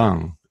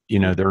qigong.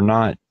 They're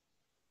not,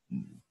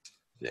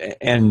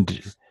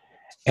 and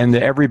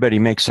everybody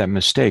makes that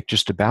mistake,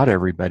 just about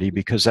everybody,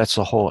 because that's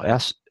the whole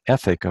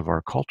ethic of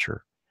our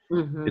culture.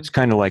 It's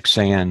kind of like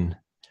saying,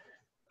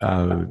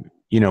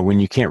 when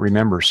you can't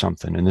remember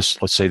something, and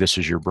let's say this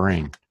is your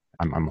brain.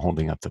 I'm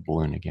holding up the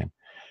balloon again.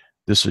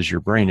 This is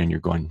your brain, and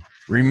you're going,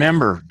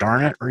 remember,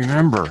 darn it,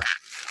 remember.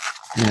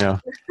 And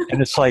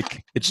it's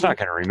like, it's not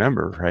going to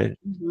remember, right?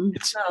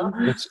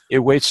 It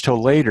waits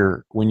till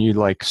later when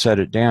you set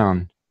it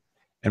down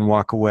and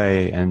walk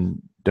away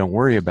and don't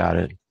worry about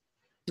it.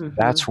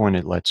 That's when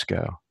it lets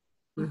go.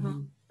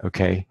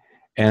 Okay.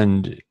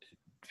 And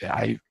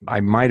I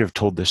might have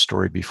told this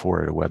story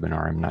before at a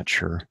webinar, I'm not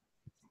sure,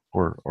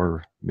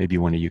 or maybe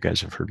one of you guys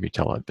have heard me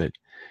tell it,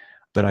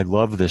 but I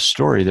love this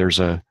story.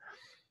 There's a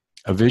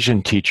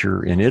vision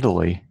teacher in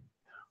Italy,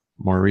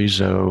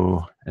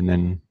 Maurizio, and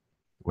then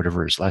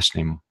whatever his last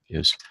name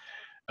is.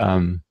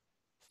 And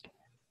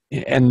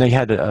they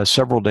had a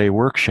several-day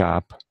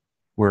workshop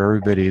where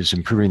everybody is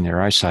improving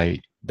their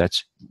eyesight.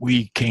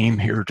 We came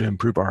here to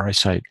improve our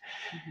eyesight.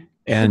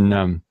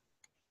 And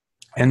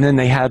then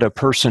they had a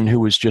person who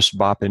was just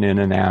bopping in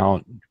and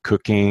out,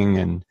 cooking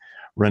and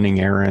running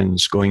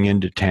errands, going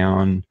into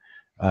town,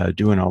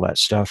 doing all that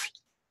stuff.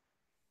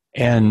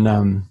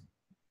 And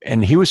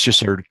he was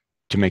just there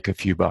to make a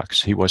few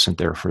bucks. He wasn't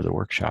there for the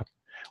workshop.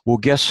 Well,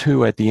 guess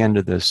who at the end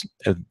of the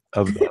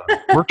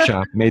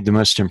workshop made the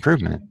most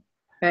improvement?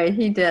 Right,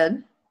 he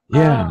did.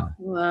 Yeah.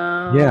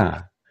 Wow.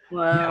 Yeah.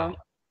 Wow. Yeah.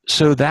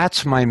 So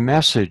that's my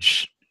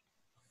message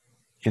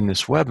in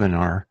this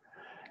webinar.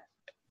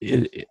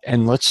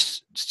 And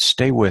let's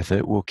stay with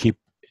it. We'll keep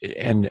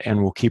and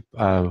we'll keep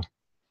talking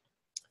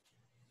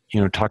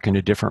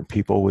to different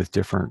people with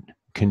different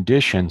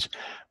conditions.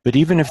 But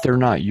even if they're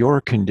not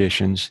your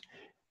conditions,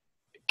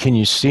 can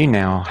you see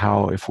now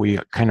how if we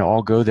kind of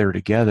all go there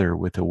together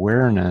with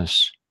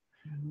awareness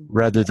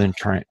rather than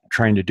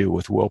trying to do it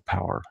with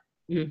willpower?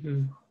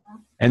 And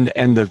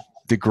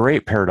the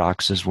great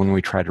paradox is when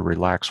we try to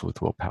relax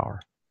with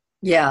willpower.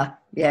 Yeah.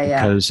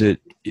 Because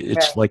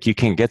it's like you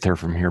can't get there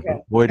from here,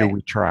 but boy, do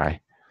we try.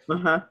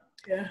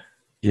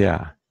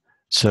 Yeah.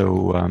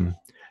 So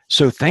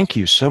thank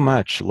you so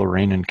much,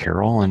 Lorraine and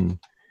Carol, and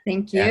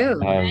thank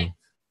you.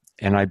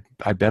 And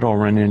I bet I'll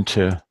run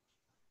into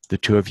the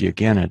two of you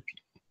again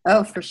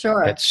for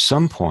sure at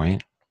some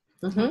point.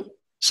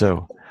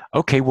 So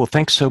okay, well,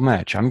 thanks so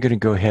much. I'm going to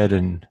go ahead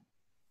and.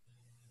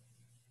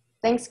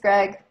 Thanks,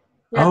 Greg.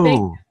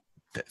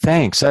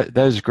 Thanks. That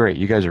is great.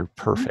 You guys are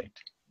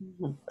perfect.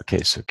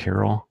 Okay, so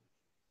Carol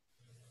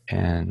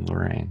and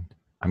Lorraine.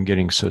 I'm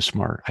getting so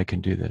smart. I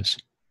can do this.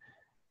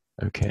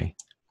 Okay.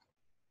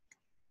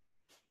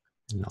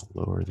 And I'll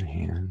lower the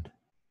hand.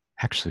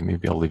 Actually,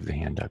 maybe I'll leave the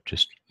hand up.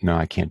 No,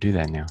 I can't do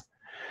that now.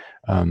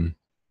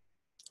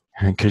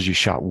 Because you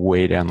shot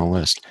way down the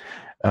list.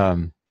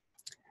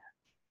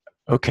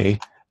 Okay,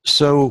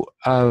 so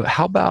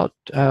how about,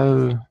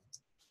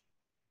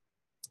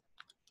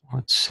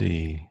 let's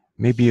see,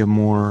 maybe a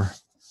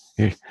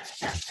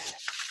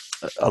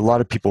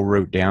lot of people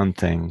wrote down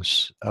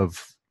things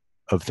of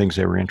things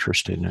they were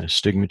interested in: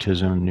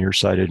 astigmatism,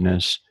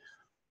 nearsightedness,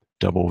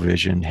 double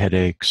vision,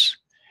 headaches,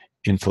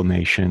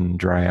 inflammation,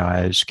 dry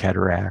eyes,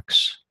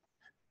 cataracts,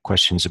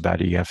 questions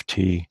about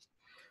EFT.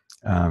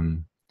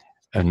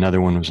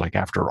 Another one was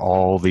after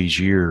all these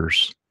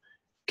years,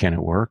 can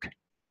it work?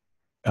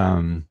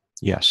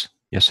 Yes,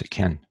 it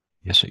can.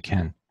 Yes, it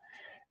can.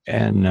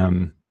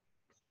 And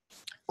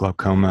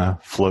glaucoma,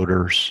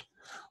 floaters,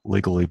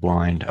 legally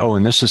blind. Oh,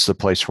 and this is the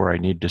place where I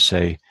need to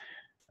say,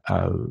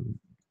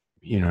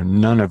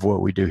 none of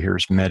what we do here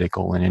is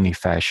medical in any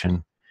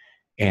fashion.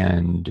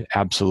 And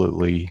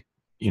absolutely,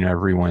 you know,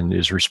 everyone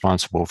is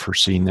responsible for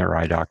seeing their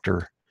eye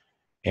doctor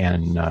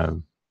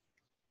and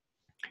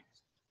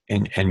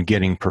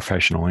getting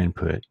professional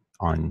input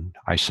on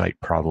eyesight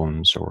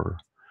problems or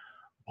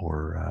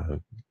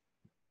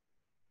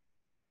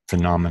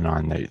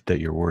phenomenon that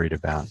you're worried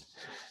about.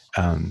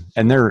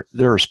 And there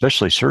are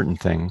especially certain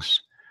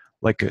things,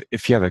 like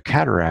if you have a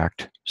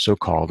cataract,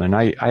 so-called, and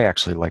I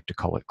actually like to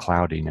call it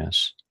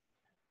cloudiness,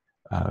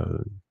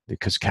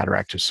 because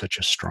cataract is such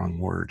a strong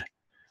word.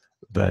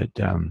 But,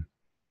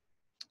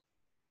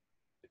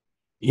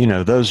 you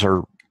know, those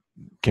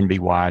can be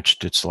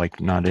watched. It's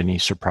like not any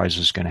surprise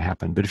is going to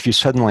happen. But if you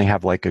suddenly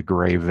have like a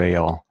gray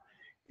veil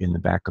in the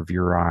back of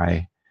your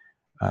eye,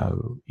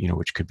 you know,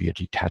 which could be a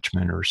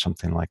detachment or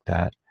something like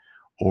that,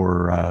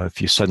 or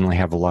if you suddenly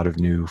have a lot of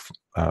new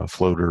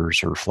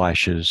floaters or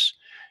flashes,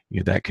 you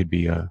know, that could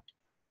be a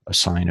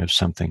sign of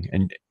something.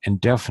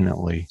 And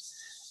definitely,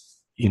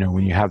 you know,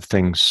 when you have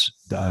things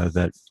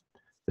that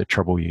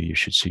trouble you, you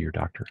should see your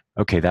doctor.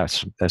 Okay,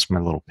 that's my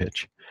little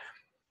pitch.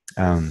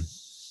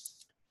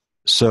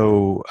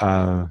 So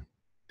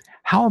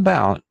how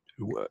about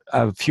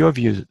a few of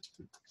you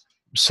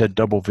said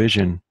double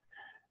vision?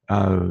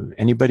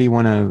 Anybody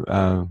want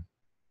to?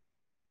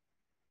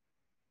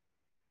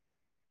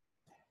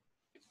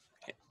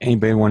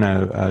 Anybody want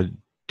to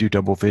do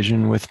double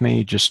vision with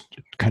me? Just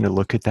kind of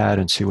look at that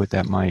and see what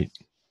that might.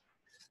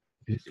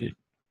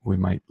 We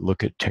might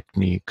look at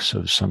techniques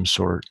of some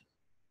sort.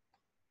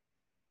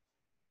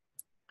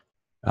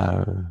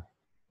 There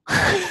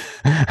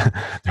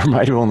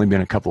might have only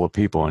been a couple of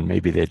people, and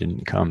maybe they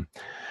didn't come.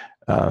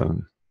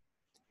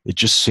 It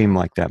just seemed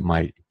like that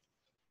might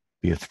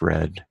be a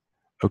thread.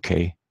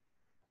 Okay.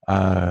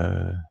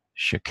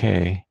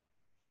 Shakay.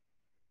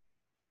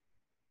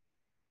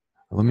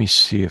 Let me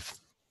see if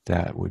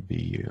that would be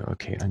you.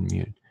 Okay,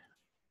 unmute.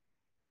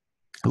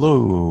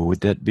 Hello,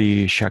 would that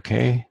be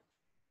Shakay?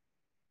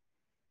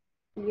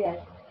 Yes.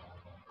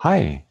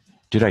 Hi.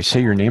 Did I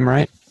say your name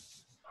right?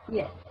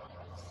 Yes.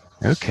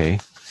 Okay.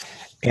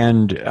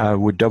 And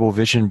would double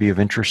vision be of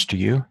interest to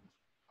you?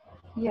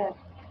 Yes.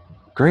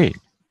 Great.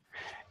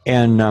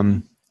 And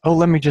oh,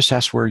 let me just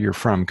ask where you're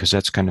from, because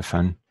that's kind of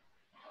fun.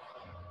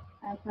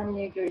 I'm from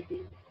New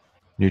Jersey.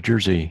 New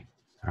Jersey.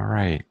 All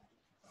right.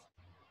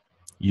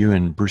 You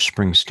and Bruce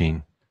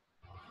Springsteen.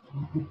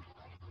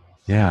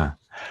 Yeah.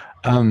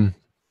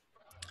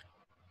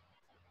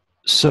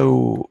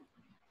 So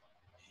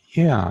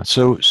yeah.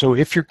 So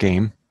if you're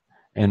game,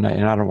 and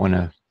I don't want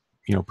to,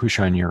 you know, push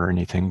on you or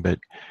anything, but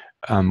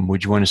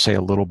would you want to say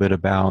a little bit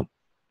about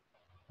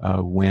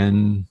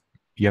when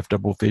you have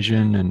double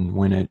vision and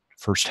when it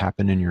first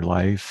happened in your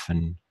life,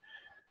 and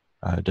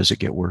does it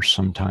get worse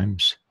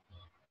sometimes?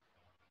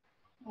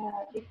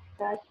 It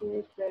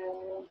started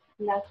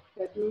last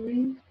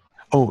February.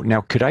 Oh,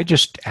 now could I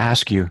just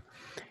ask you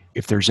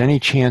if there's any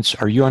chance,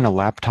 are you on a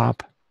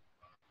laptop?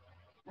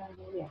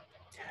 Yes.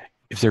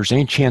 If there's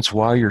any chance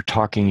while you're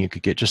talking, you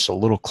could get just a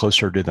little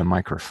closer to the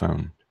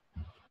microphone,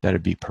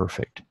 that'd be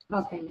perfect.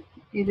 Okay.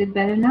 Is it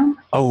better now?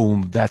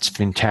 Oh, that's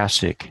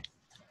fantastic.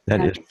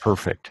 That is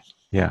perfect.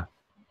 Yeah.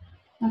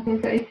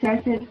 Okay, so it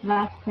started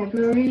last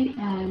February,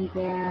 and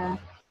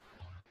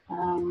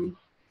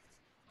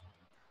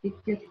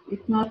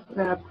it's not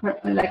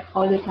like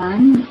all the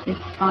time. It's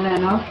on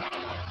and off.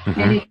 Mm-hmm.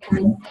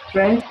 Anytime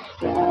stress,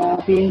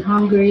 being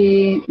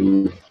hungry,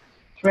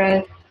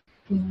 stress,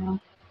 you know,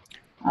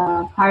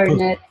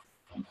 tiredness.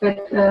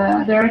 But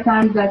there are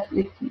times that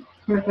it's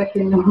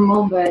perfectly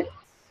normal, but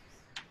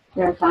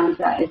there are times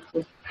that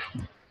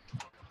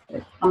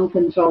it's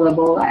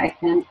uncontrollable. I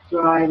can't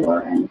drive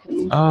or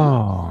anything.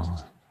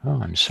 Oh,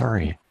 I'm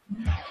sorry.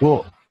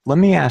 Well, let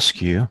me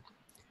ask you,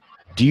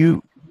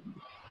 did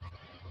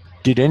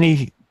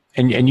any,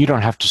 and you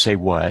don't have to say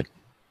what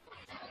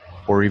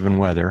or even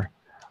whether,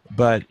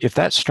 but if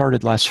that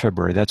started last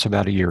February, that's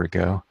about a year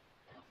ago.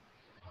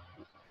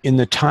 In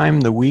the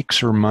time, the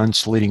weeks or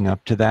months leading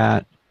up to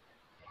that,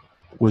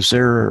 was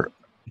there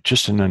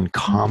just an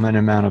uncommon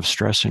amount of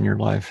stress in your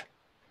life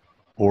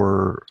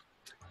or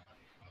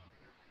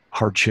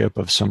hardship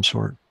of some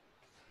sort?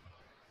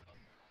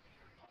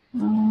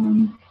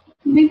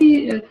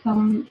 Maybe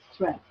some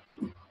stress.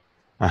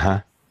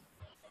 Uh-huh.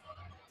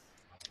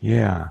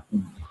 Yeah.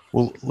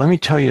 Well, let me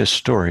tell you a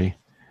story.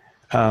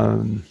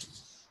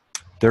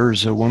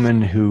 There's a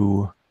woman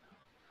who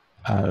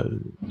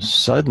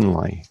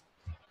suddenly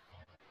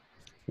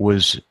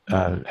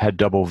had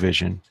double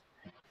vision,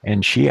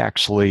 and she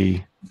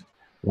actually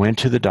went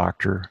to the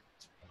doctor,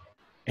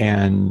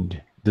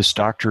 and this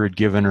doctor had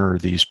given her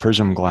these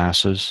prism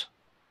glasses,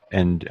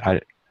 and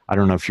I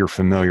don't know if you're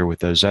familiar with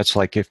those. That's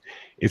like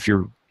if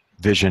your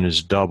vision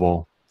is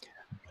double,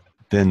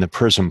 then the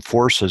prism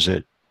forces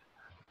it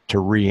to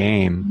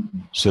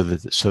re-aim so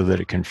that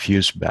it can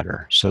fuse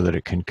better, so that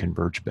it can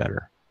converge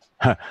better.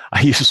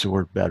 I use the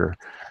word better.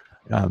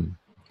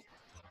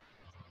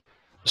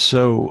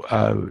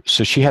 So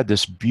she had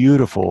this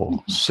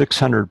beautiful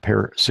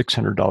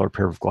 $600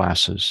 pair of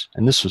glasses,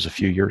 and this was a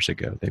few years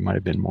ago. They might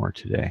have been more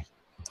today.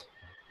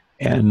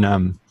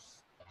 And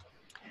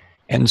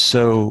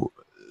so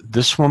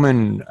this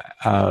woman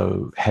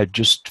had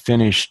just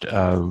finished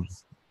an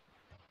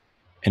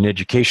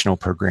educational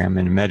program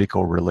in a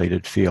medical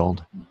related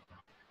field.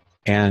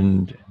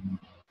 And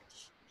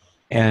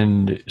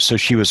so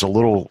she was a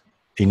little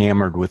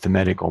enamored with the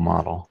medical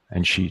model,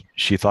 and she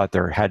thought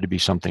there had to be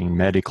something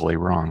medically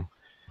wrong.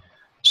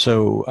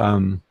 So,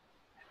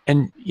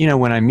 and you know,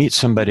 when I meet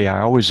somebody,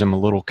 I always am a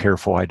little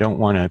careful. I don't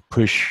want to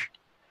push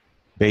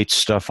bait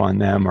stuff on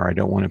them, or I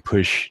don't want to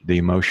push the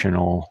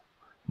emotional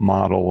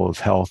model of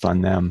health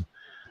on them.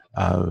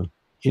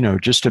 You know,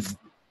 just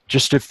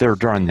if they're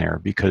drawn there,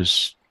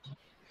 because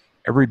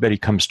everybody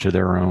comes to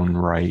their own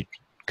right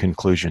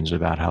conclusions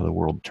about how the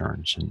world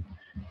turns, and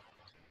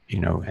you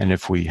know, and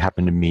if we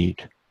happen to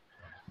meet,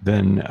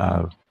 then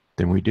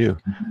we do.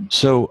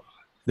 So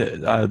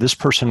this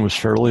person was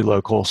fairly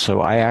local,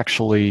 so I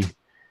actually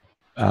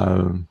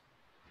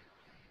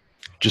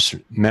just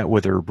met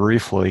with her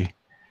briefly,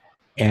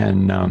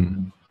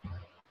 and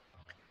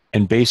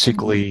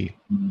basically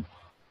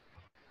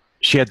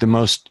she had the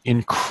most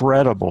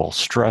incredible,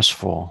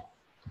 stressful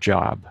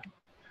job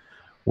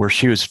where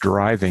she was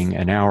driving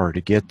an hour to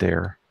get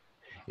there.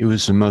 It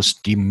was the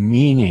most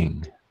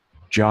demeaning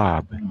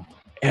job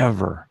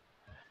ever.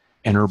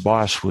 And her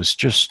boss was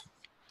just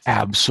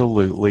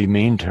absolutely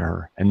mean to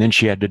her. And then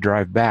she had to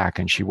drive back,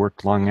 and she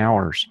worked long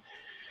hours.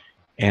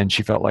 And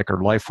she felt like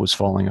her life was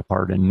falling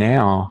apart. And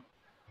now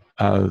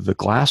the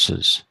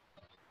glasses,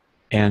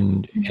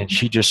 and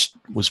she just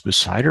was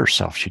beside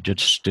herself. She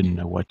just didn't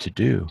know what to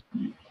do.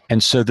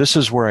 And so this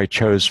is where I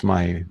chose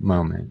my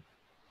moment,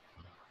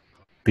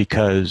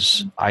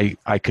 because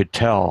I could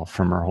tell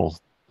from her whole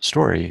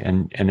story,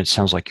 and it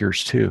sounds like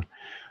yours too,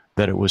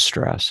 that it was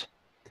stress.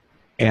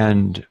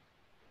 And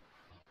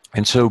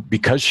so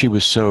because she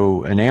was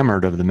so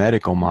enamored of the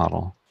medical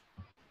model,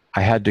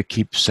 I had to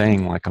keep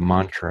saying like a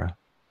mantra.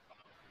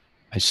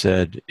 I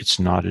said, it's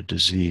not a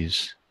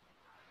disease,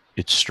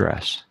 it's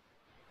stress.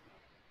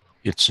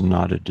 It's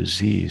not a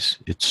disease,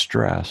 it's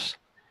stress.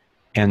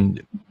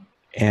 And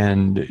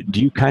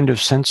do you kind of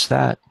sense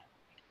that,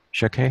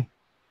 Shakay?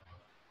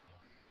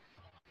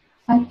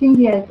 I think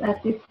yes,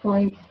 at this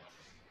point,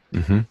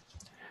 Mm-hmm.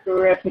 the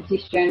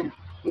repetition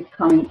is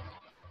coming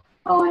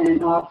on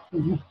and off.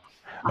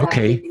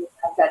 Okay. I have to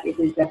that it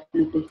is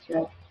definitely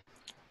stress.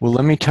 Well,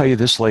 let me tell you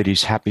this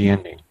lady's happy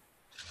ending.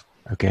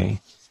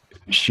 Okay.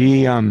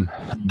 She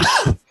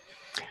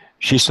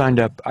she signed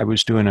up. I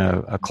was doing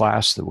a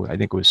class that I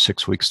think was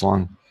 6 weeks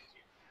long,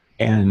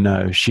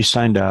 and she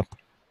signed up,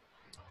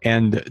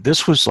 and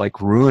this was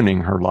like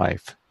ruining her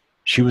life.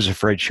 She was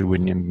afraid she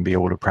wouldn't even be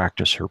able to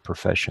practice her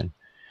profession.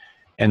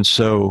 And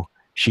so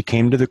she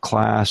came to the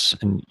class,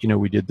 and you know,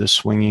 we did the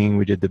swinging,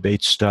 we did the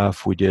bait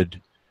stuff, we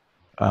did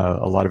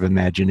a lot of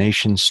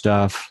imagination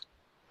stuff,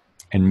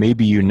 and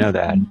maybe you know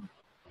that.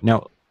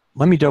 Now,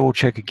 let me double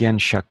check again,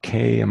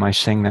 Shakay, am I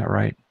saying that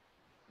right?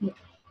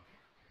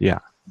 Yeah.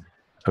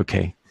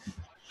 Okay.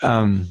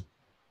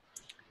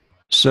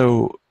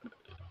 So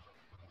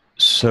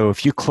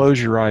if you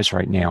close your eyes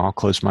right now, I'll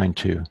close mine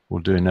too.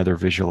 We'll do another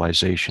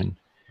visualization.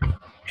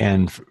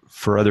 And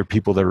for other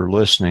people that are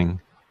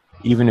listening,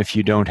 even if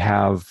you don't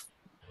have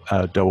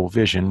double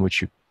vision,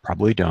 which you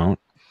probably don't,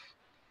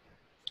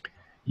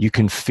 you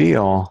can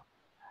feel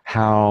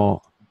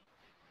how,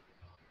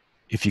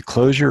 if you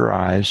close your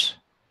eyes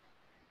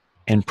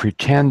and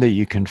pretend that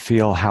you can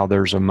feel how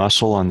there's a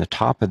muscle on the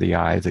top of the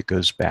eye that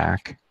goes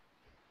back.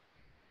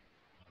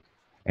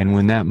 And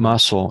when that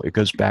muscle, it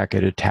goes back,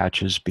 it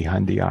attaches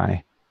behind the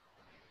eye.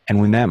 And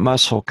when that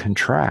muscle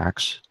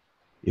contracts,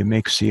 it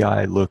makes the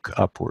eye look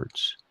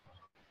upwards.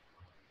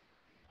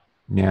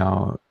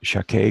 Now,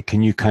 Shakay,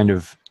 can you kind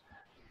of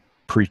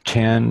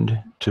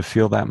pretend to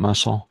feel that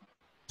muscle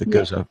that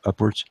goes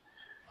upwards?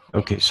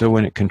 Okay, so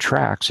when it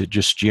contracts, it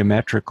just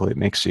geometrically, it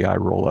makes the eye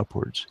roll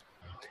upwards.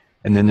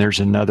 And then there's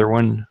another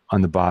one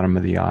on the bottom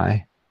of the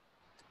eye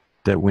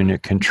that when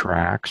it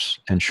contracts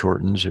and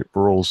shortens, it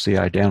rolls the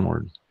eye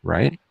downward,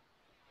 right?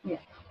 Yeah.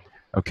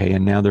 Okay,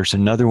 and now there's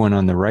another one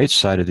on the right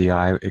side of the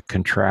eye. It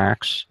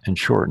contracts and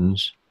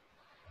shortens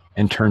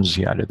and turns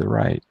the eye to the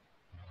right.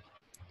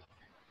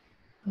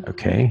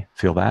 Okay,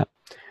 feel that?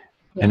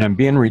 Yeah. And I'm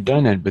being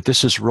redundant, but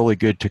this is really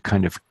good to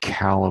kind of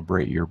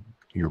calibrate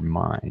your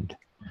mind.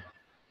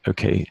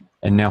 Okay,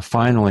 and now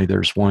finally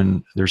there's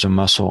a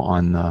muscle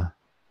on the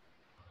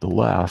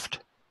left,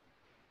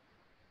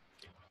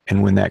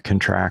 and when that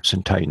contracts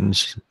and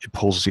tightens, it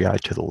pulls the eye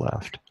to the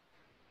left.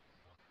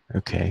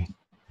 Okay,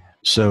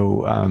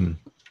 so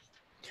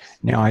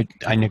now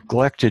I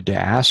neglected to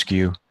ask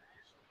you,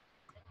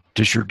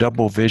 does your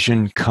double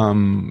vision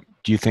come,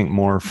 do you think,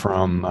 more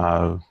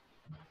from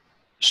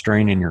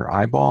strain in your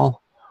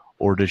eyeball,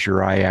 or does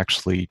your eye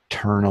actually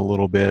turn a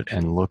little bit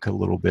and look a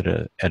little bit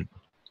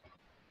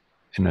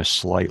in a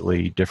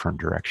slightly different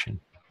direction?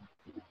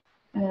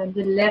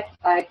 The left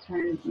eye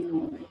turns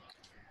inward.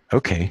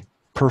 Okay,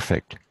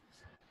 perfect.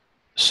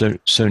 So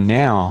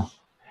now,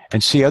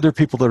 and see, other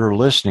people that are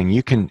listening,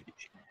 you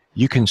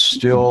can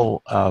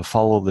still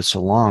follow this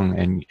along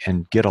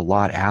and get a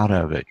lot out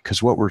of it,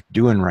 because what we're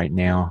doing right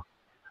now,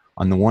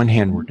 On the one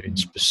hand, we're doing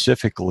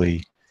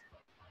specifically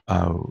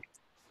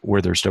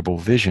where there's double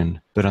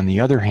vision, but on the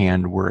other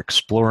hand, we're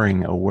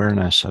exploring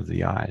awareness of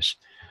the eyes.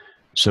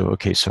 So,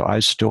 okay, so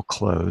eyes still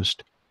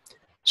closed.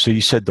 So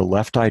you said the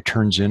left eye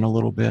turns in a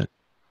little bit?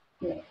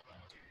 Yeah.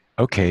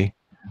 Okay,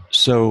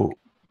 so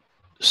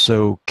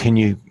can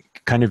you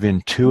kind of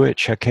intuit,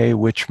 Cheke,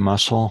 which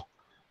muscle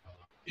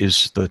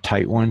is the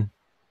tight one?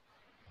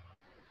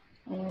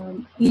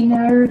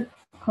 Inner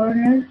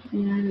corner,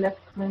 inner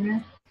left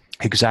corner.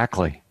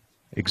 Exactly,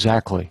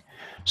 exactly.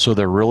 So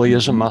there really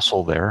is a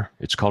muscle there.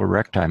 It's called a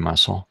recti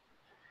muscle.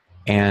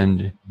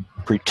 And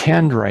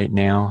pretend right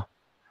now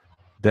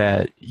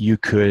that you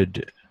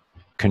could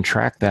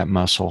contract that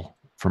muscle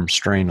from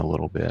strain a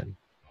little bit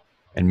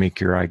and make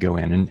your eye go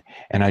in.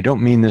 And I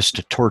don't mean this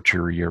to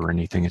torture you or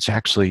anything. It's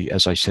actually,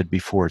 as I said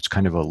before, it's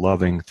kind of a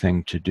loving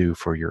thing to do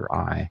for your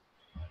eye.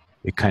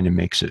 It kind of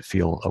makes it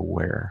feel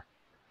aware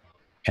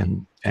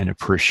and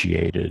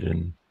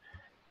appreciated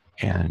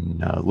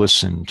and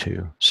listened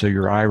to. So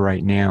your eye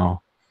right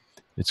now,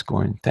 it's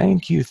going,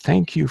 thank you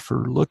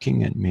for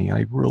looking at me.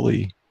 I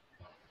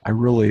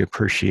really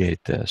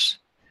appreciate this.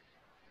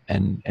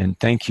 And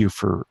thank you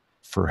for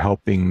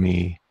helping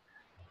me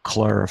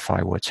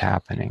clarify what's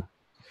happening.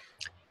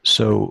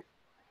 So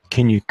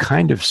can you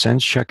kind of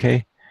sense,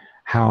 Cheke,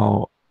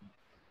 how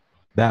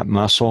that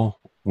muscle,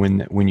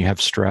 when you have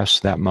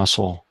stress, that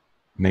muscle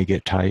may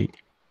get tight?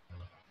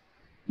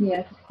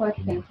 Yes, it's quite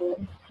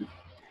painful.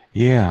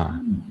 Yeah.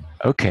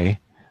 Okay.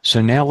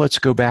 So now let's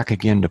go back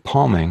again to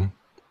palming.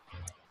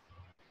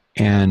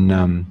 And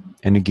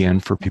again,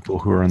 for people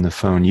who are on the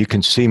phone, you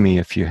can see me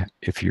if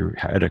you're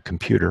at a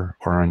computer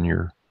or on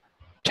your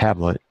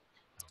tablet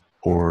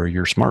or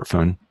your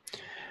smartphone.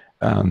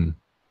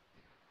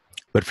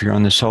 But if you're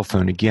on the cell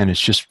phone, again,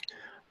 it's just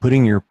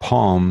putting your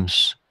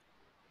palms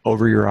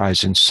over your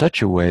eyes in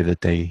such a way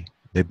that they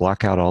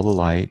block out all the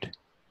light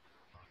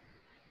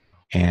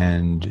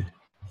and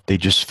they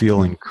just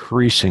feel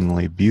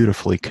increasingly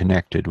beautifully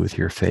connected with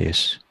your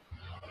face.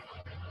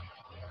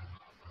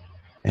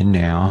 And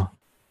now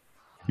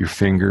your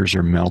fingers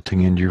are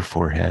melting into your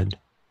forehead.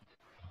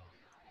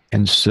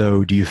 And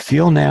so do you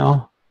feel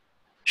now,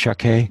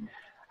 Cheke,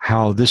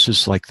 how this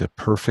is like the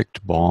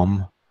perfect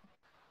balm,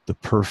 the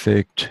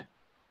perfect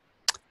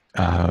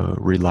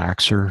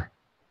relaxer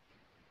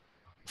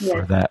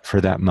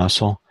for that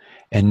muscle?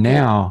 And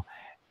now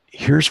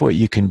here's what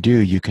you can do.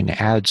 You can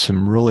add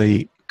some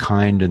really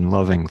kind and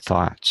loving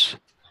thoughts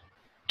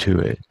to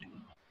it.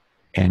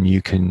 And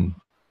you can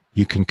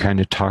kind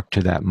of talk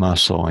to that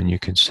muscle, and you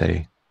can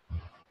say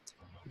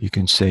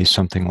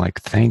something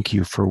like, thank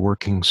you for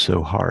working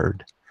so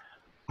hard.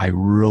 I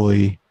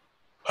really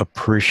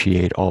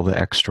appreciate all the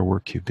extra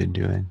work you've been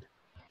doing.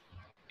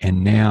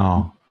 And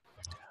now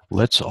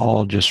let's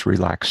all just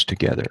relax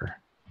together.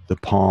 The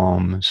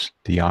palms,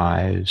 the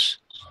eyes,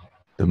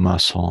 the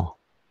muscle,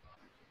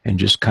 and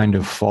just kind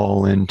of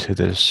fall into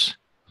this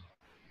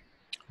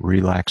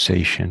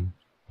relaxation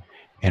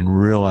and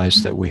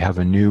realize that we have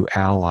a new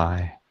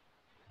ally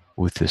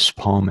with this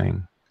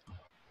palming.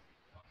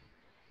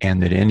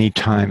 And that any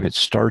time it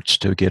starts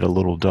to get a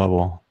little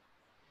double,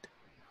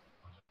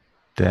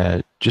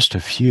 that just a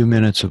few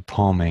minutes of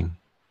palming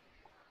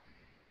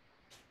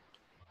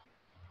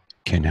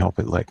can help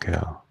it let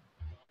go.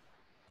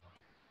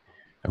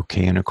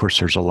 Okay, and of course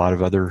there's a lot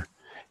of other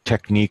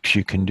techniques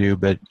you can do,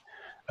 but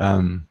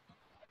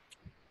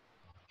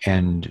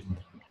and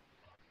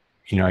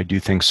you know, I do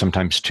things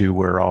sometimes too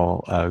where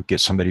I'll get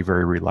somebody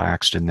very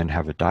relaxed and then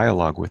have a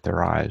dialogue with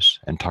their eyes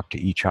and talk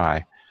to each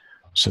eye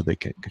so they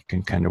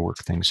can kind of work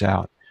things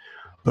out.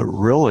 But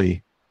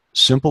really,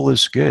 simple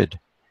is good,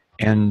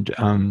 and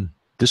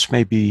this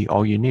may be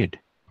all you need.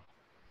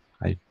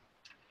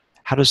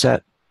 How does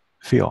that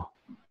feel?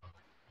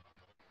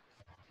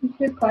 You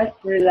feel quite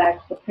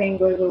relaxed. The pain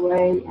goes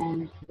away,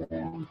 and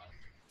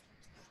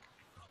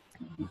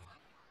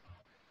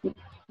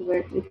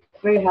it's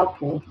very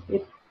helpful.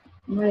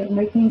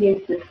 My thing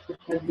is this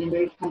has been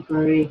very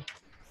temporary.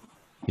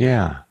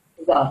 Yeah.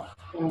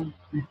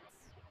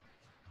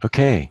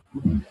 Okay.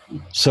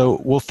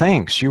 So, well,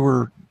 thanks. You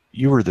were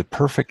the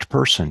perfect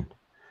person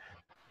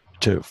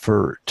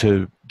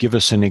to give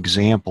us an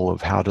example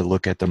of how to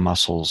look at the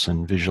muscles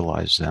and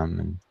visualize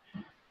them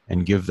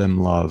and give them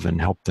love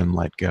and help them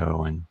let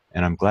go.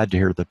 And I'm glad to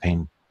hear the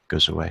pain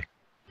goes away.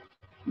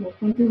 Well,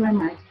 thank you very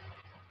much.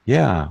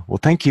 Yeah. Well,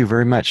 thank you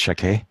very much,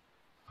 Cheke.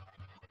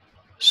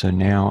 So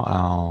now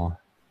I'll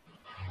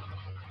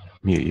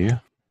mute you.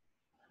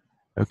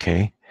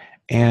 Okay.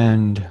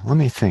 And let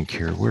me think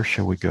here. Where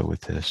shall we go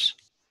with this?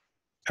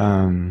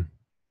 Now,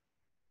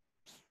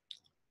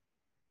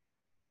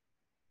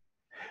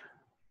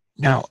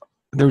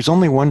 there's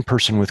only one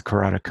person with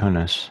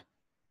keratoconus.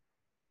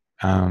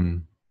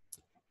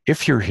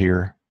 If you're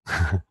here,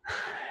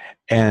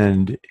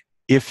 and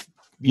if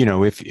you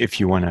know, if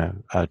you want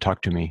to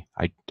talk to me,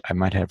 I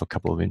might have a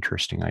couple of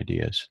interesting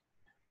ideas.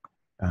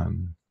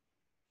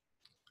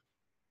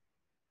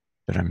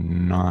 But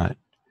I'm not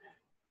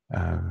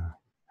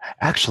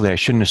Actually, I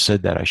shouldn't have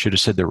said that. I should have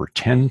said there were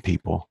 10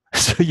 people,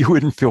 so you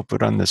wouldn't feel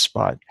put on the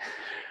spot.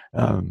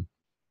 Um,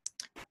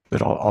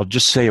 but I'll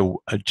just say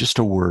just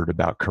a word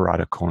about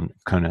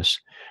keratoconus,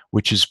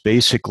 which is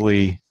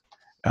basically,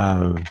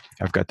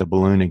 I've got the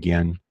balloon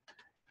again,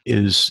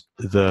 it's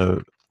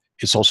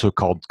also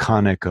called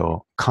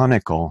conical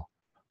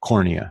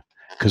cornea,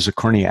 because the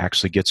cornea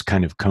actually gets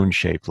kind of cone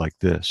shaped like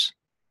this.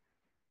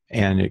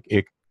 And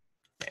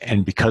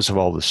and because of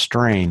all the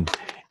strain,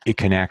 it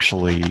can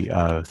actually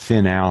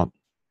thin out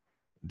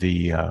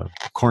the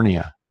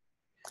cornea,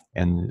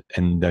 and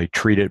they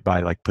treat it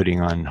by like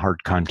putting on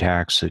hard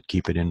contacts that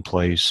keep it in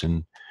place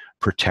and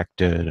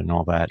protect it and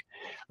all that.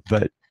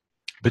 But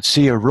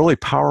see, a really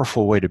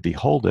powerful way to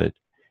behold it,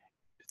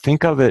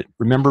 think of it,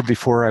 remember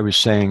before I was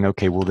saying,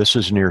 okay, well, this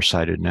is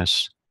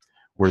nearsightedness,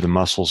 where the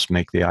muscles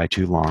make the eye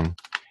too long,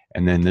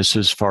 and then this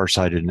is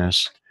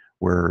farsightedness,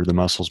 where the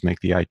muscles make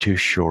the eye too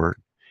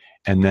short,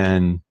 and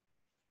then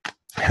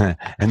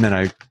and then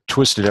I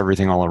twisted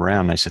everything all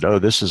around. And I said, oh,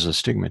 this is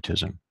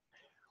astigmatism.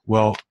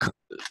 Well,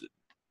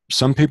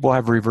 some people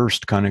have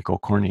reversed conical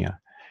cornea,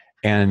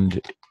 and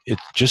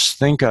just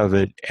think of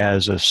it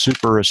as a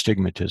super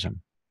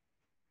astigmatism.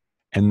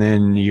 And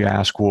then you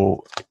ask,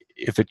 well,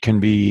 if it can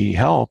be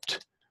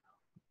helped,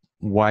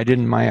 why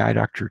didn't my eye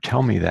doctor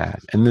tell me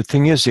that? And the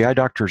thing is, the eye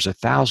doctor is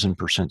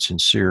 1,000%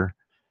 sincere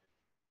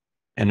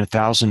and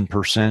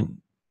 1,000%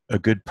 a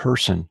good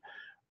person.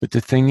 But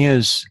the thing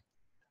is,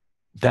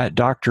 that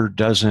doctor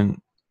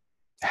doesn't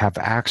have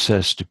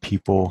access to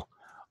people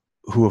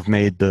who have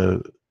made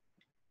the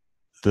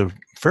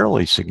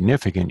fairly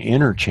significant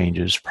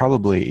interchanges,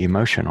 probably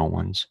emotional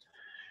ones,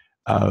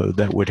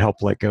 that would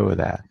help let go of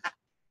that.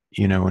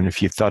 And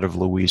if you thought of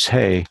Louise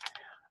Hay,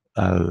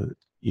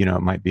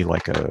 it might be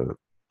like a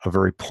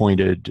very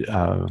pointed,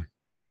 I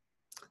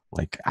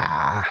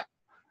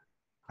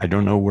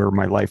don't know where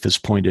my life is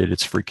pointed.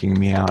 It's freaking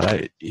me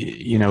out.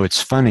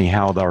 It's funny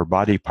how our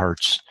body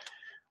parts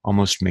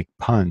almost make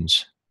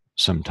puns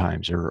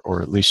sometimes,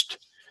 or at least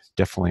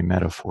definitely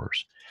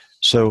metaphors.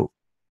 So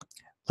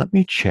let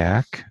me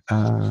check.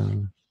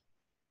 There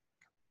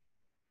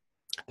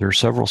are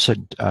several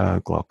said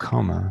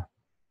glaucoma.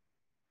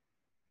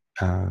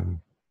 How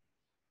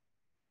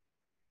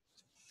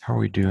are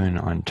we doing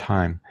on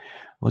time?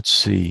 Let's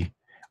see.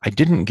 I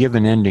didn't give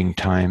an ending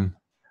time.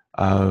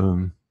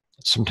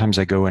 Sometimes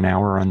I go an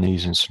hour on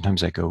these, and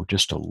sometimes I go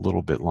just a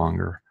little bit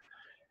longer.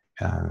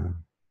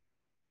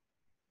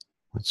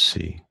 Let's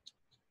see.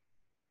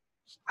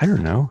 I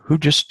don't know.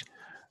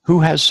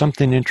 Who has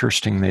something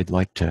interesting they'd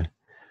like to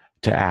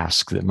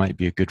ask that might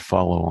be a good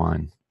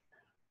follow-on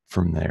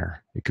from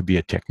there? It could be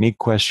a technique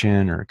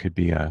question, or it could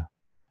be an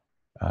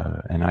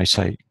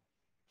eyesight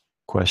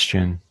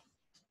question.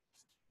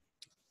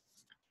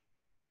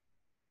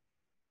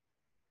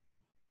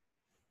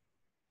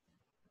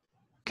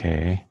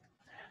 Okay.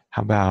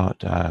 How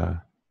about,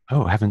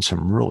 having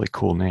some really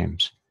cool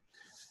names.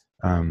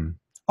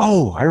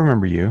 I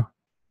remember you.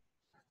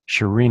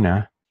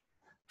 Sharina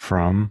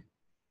from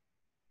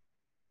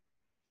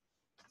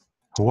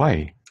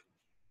Hawaii.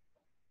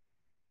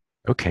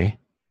 Okay,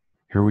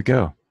 here we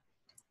go.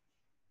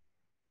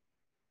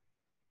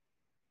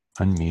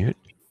 Unmute.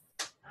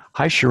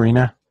 Hi,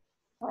 Sharina.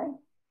 Hi.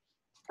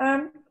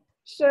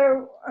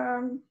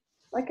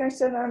 Like I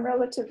said, I'm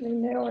relatively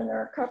new, and there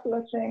are a couple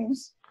of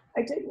things.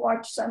 I did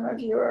watch some of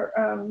your,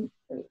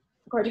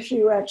 quite a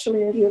few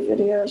actually, of your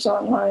videos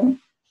online.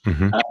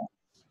 Mm-hmm.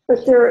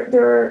 But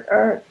there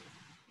are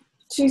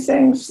two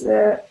things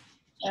that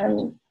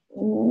I'm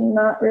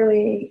not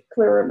really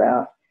clear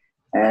about.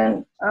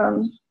 And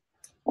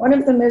one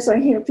of them is I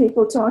hear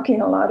people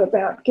talking a lot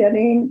about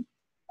getting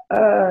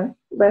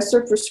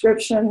lesser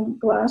prescription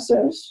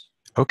glasses.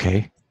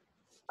 Okay.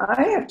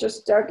 I have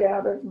just dug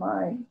out of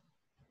my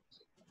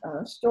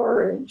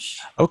storage.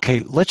 Okay,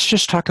 let's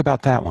just talk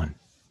about that one.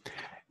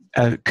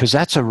 Because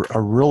that's a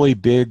really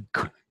big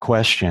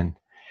question,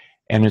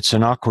 and it's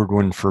an awkward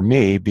one for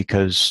me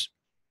because,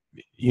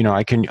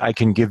 I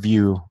can give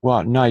you,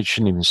 well, no, I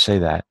shouldn't even say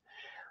that.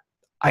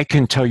 I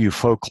can tell you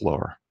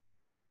folklore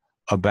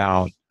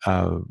about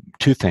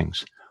two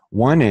things.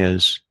 One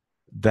is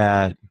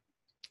that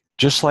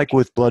just like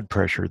with blood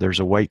pressure, there's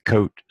a white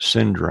coat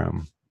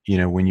syndrome.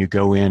 When you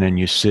go in and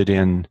you sit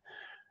in,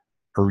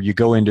 or you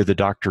go into the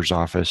doctor's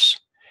office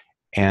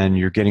and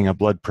you're getting a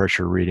blood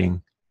pressure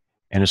reading,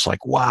 and it's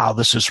like, wow,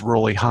 this is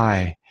really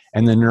high.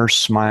 And the nurse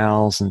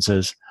smiles and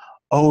says,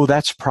 oh,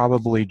 that's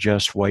probably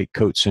just white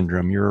coat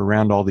syndrome. You're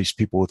around all these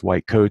people with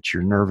white coats,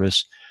 you're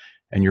nervous,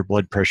 and your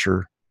blood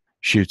pressure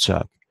shoots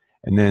up.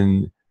 And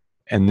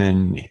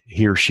then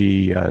he or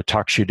she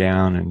talks you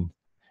down and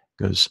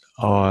goes,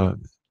 oh,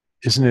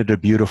 isn't it a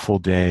beautiful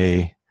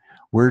day?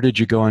 Where did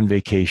you go on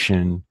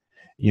vacation?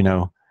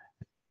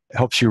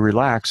 Helps you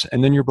relax,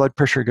 and then your blood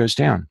pressure goes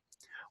down.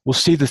 Well,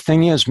 see, the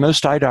thing is,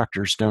 most eye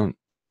doctors don't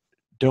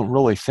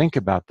really think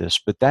about this,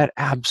 but that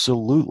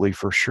absolutely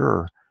for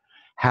sure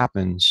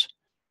happens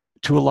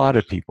to a lot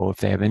of people. If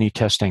they have any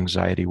test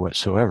anxiety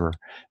whatsoever,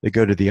 they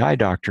go to the eye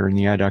doctor, and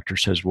the eye doctor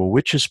says, well,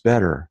 which is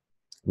better,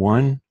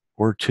 1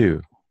 or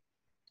 2?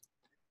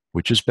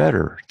 which is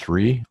better,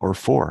 3 or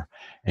 4?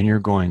 And you're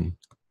going,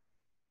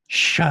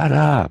 shut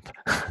up.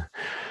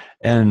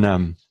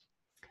 And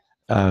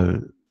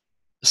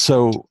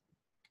so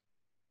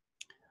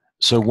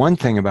one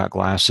thing about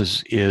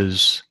glasses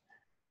is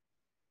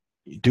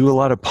do a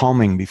lot of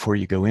palming before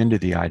you go into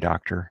the eye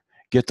doctor.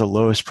 Get the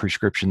lowest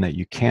prescription that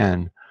you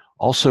can.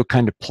 Also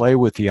kind of play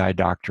with the eye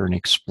doctor and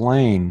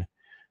explain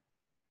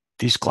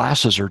these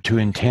glasses are too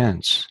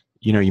intense.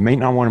 You know, you may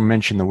not want to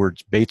mention the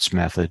words Bates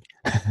method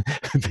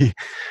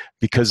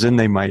because then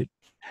the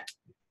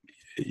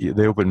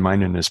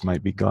open-mindedness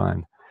might be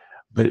gone.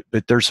 But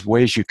there's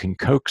ways you can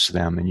coax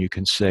them, and you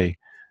can say,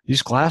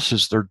 these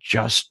glasses, they're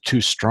just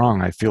too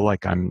strong. I feel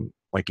like I'm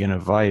like in a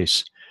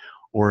vice.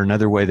 Or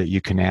another way that you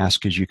can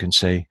ask is you can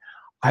say,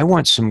 I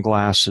want some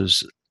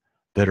glasses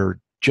that are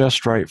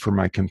just right for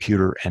my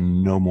computer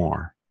and no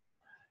more.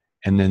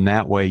 And then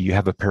that way you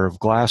have a pair of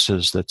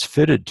glasses that's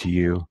fitted to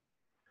you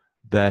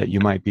that you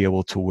might be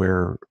able to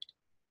wear.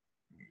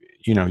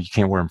 You know, you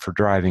can't wear them for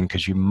driving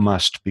because you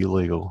must be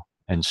legal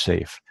and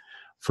safe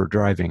for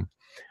driving,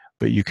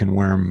 but you can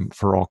wear them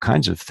for all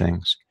kinds of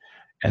things.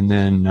 And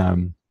then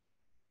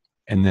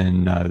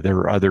there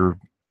are other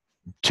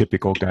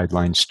typical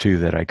guidelines too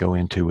that I go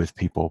into with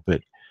people,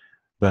 but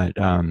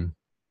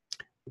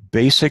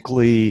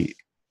basically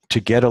to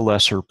get a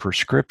lesser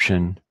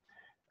prescription,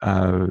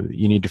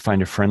 you need to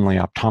find a friendly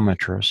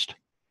optometrist,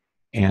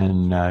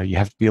 and you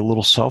have to be a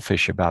little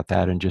selfish about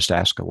that and just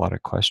ask a lot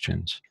of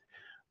questions.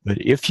 But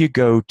if you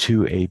go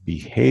to a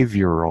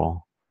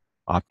behavioral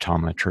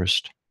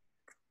optometrist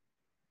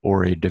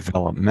or a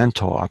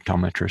developmental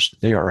optometrist,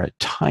 they are a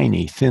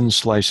tiny, thin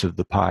slice of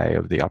the pie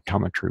of the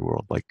optometry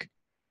world. Like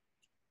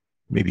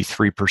maybe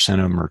 3% of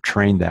them are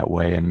trained that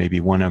way, and maybe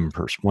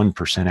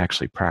 1%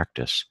 actually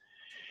practice.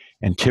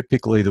 And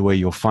typically the way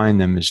you'll find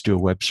them is do a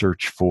web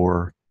search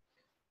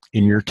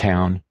in your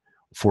town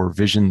for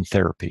vision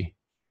therapy.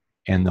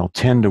 And they'll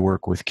tend to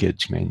work with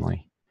kids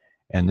mainly,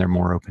 and they're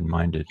more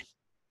open-minded.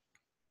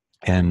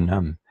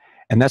 And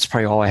that's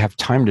probably all I have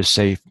time to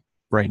say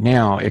right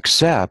now,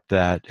 except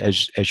that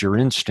as your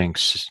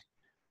instincts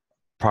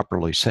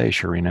properly say,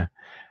 Sharina,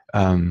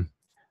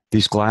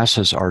 these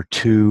glasses are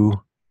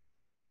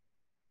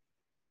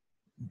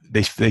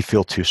they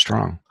feel too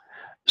strong.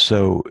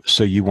 So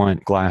you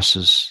want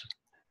glasses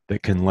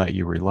that can let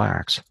you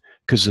relax.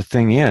 Because the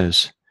thing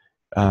is,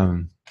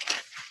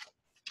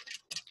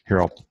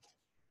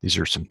 these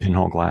are some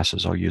pinhole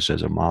glasses I'll use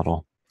as a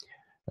model.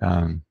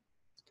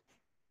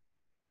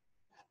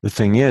 The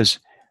thing is,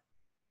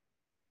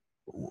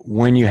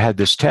 when you had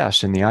this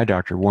test in the eye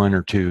doctor, 1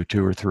 or 2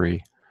 or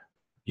 3,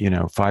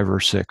 5 or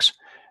 6,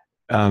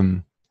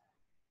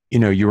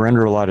 you were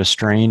under a lot of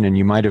strain and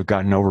you might have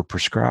gotten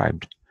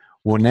overprescribed.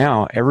 Well,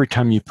 now every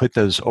time you put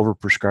those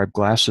overprescribed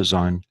glasses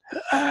on,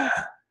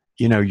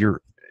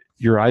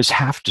 your eyes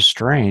have to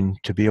strain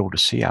to be able to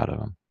see out of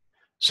them.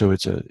 So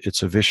it's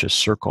a vicious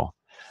circle.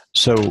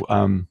 So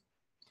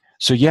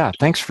yeah,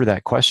 thanks for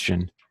that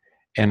question,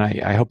 and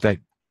I hope that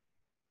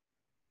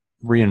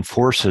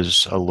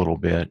reinforces a little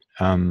bit.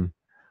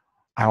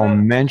 I'll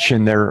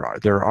mention there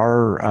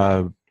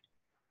are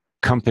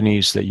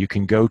companies that you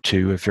can go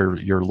to if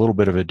you're a little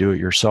bit of a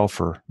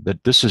do-it-yourselfer.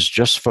 That this is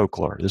just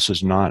folklore. This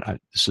is not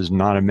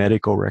a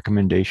medical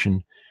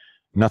recommendation,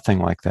 nothing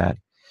like that.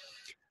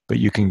 But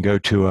you can go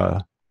to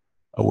a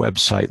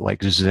website like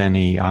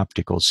Zenni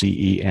Optical,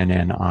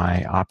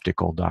 ZENNI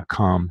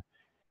optical.com,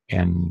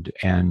 and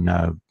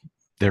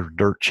they're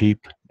dirt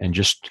cheap, and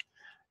just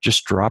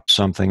drop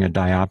something, a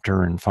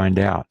diopter, and find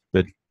out.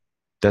 But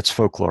that's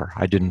folklore.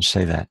 I didn't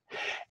say that.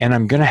 And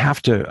I'm going to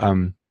have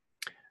to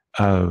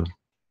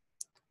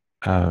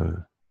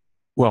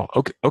well,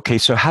 okay.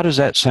 So how does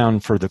that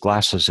sound for the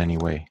glasses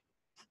anyway,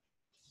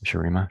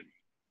 Sharima?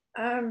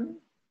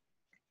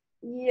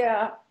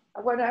 Yeah.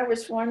 What I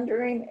was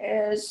wondering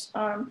is,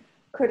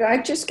 could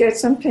I just get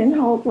some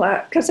pinhole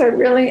glass? Because I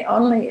really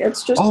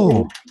it's just...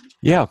 Oh,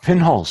 yeah,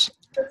 pinholes.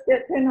 Just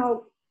get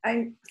pinhole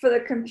for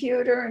the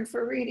computer and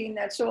for reading.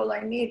 That's all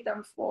I need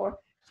them for.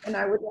 And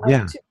I would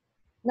like to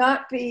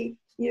not be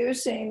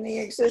using the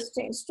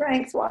existing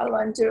strength while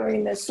I'm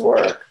doing this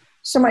work.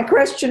 So my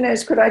question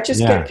is, could I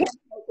just get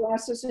pinhole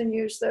glasses and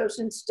use those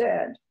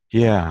instead?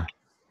 Yeah.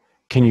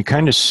 Can you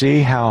kind of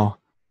see how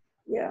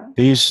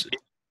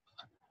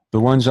the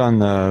ones on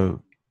the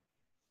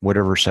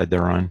whatever side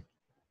they're on,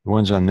 the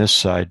ones on this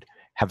side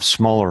have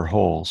smaller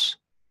holes?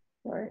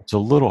 Right. It's a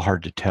little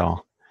hard to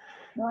tell.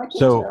 No, I can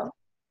tell.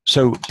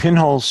 So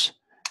pinholes,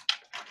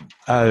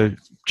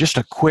 just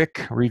a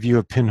quick review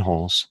of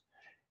pinholes.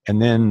 And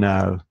then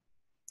I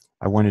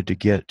wanted to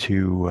get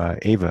to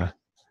Ava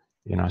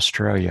in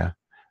Australia.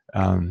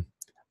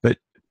 But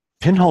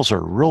pinholes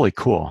are really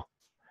cool.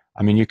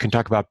 I mean, you can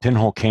talk about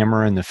pinhole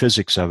camera and the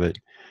physics of it,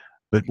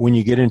 but when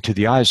you get into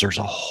the eyes, there's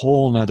a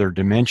whole nother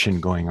dimension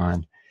going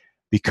on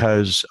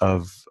because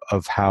of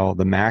how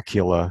the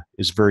macula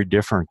is very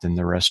different than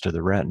the rest of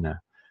the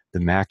retina. The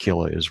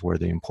macula is where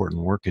the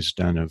important work is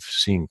done of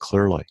seeing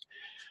clearly.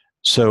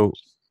 So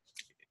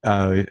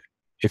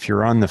if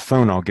you're on the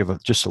phone, I'll give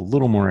just a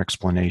little more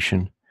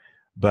explanation.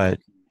 But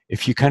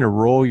if you kind of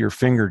roll your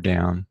finger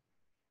down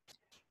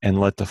and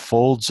let the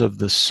folds of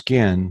the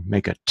skin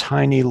make a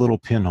tiny little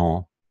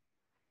pinhole,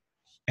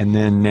 and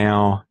then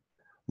now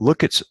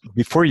look at,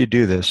 before you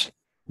do this,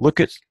 look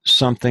at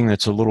something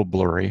that's a little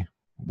blurry,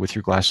 with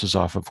your glasses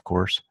off, of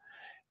course,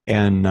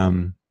 and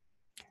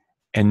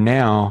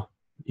now,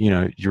 you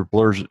know, your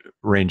blur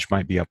range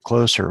might be up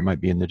close or it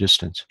might be in the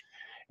distance.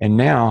 And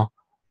now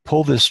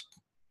pull this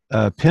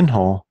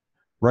pinhole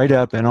right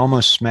up and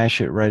almost smash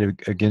it right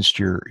against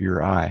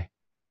your eye.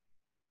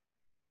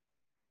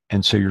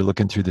 And so you're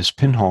looking through this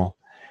pinhole,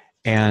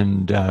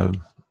 and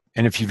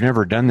if you've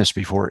never done this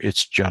before,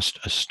 it's just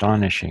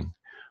astonishing.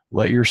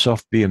 Let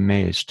yourself be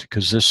amazed,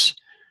 because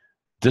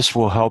this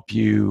will help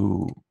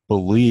you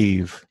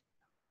believe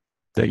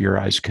that your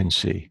eyes can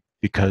see,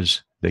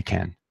 because they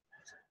can.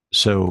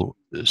 So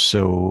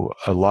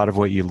a lot of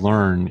what you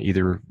learn,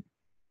 either,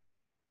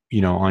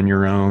 you know, on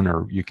your own,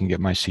 or you can get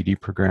my CD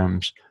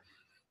programs.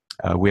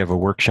 We have a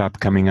workshop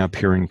coming up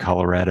here in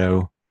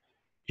Colorado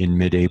in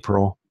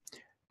mid-April.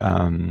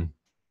 I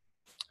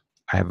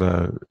have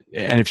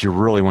and if you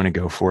really want to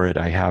go for it,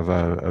 I have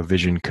a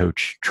vision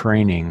coach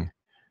training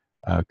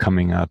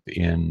coming up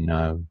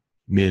in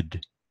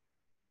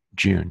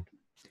mid-June.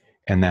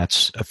 And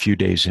that's a few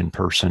days in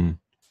person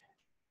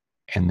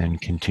and then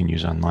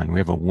continues online. We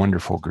have a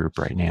wonderful group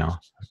right now.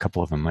 A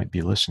couple of them might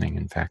be listening,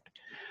 in fact.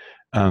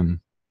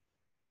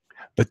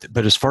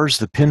 But as far as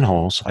the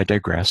pinholes, I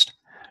digressed.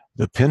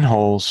 The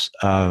pinholes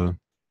do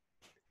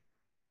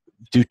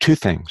two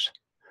things.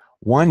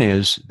 One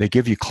is they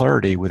give you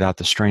clarity without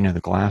the strain of the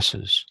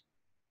glasses.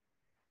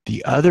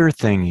 The other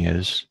thing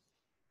is,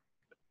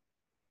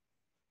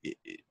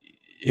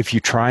 if you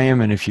try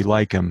them and if you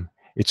like them,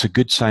 it's a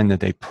good sign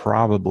that they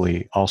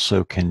probably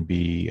also can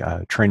be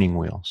training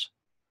wheels.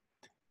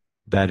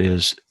 That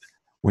is,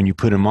 when you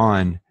put them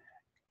on,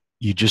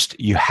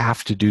 you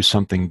have to do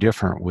something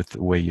different with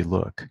the way you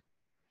look.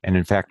 And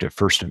in fact, at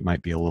first it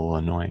might be a little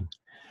annoying.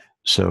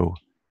 So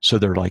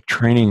they're like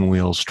training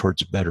wheels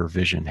towards better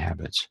vision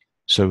habits.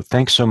 So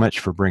thanks so much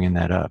for bringing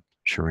that up,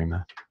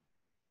 Sharima.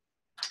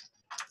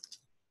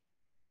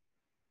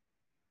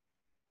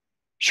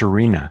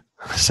 Sharina,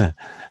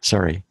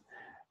 sorry.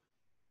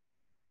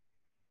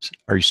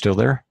 Are you still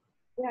there?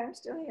 Yeah, I'm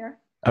still here.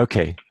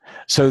 Okay.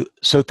 So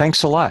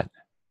thanks a lot.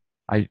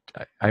 I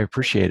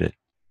appreciate it.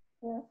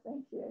 Yeah,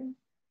 thank you.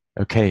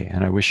 Okay,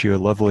 and I wish you a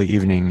lovely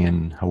evening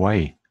in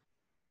Hawaii.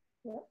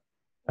 Yeah.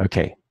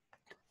 Okay,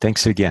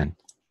 thanks again.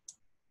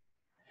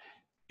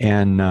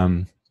 And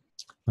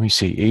let me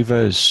see, Ava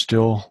is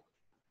still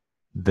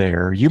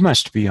there. You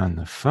must be on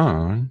the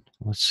phone.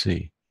 Let's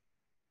see.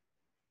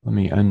 Let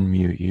me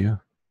unmute you.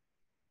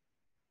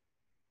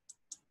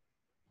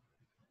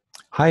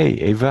 Hi,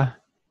 Ava.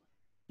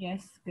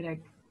 Yes,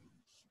 Greg.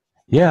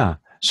 Yeah,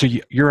 so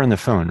you're on the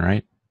phone,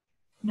 right?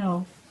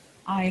 No,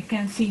 I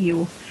can see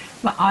you.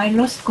 But I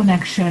lost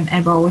connection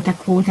about a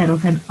quarter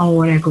of an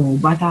hour ago,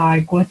 but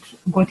I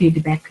got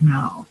it back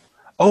now.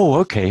 Oh,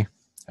 okay.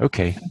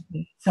 Okay.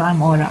 So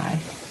I'm all right.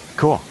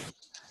 Cool.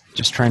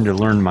 Just trying to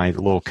learn my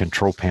little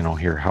control panel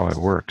here, how it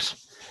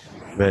works.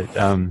 But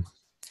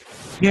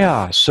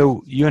yeah,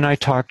 so you and I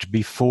talked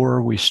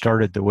before we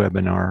started the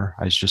webinar.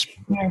 I was just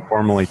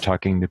formally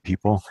talking to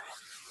people.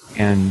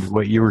 And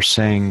what you were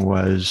saying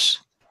was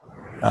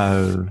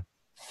that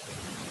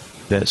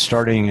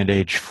starting at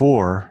age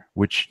 4,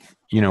 which,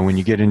 you know, when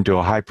you get into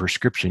a high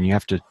prescription, you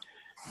have to,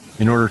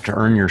 in order to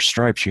earn your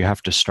stripes, you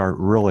have to start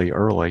really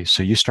early.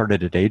 So you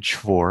started at age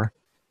 4,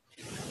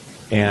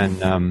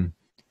 and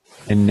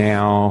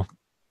now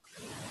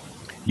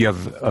you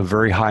have a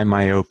very high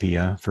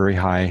myopia, very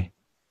high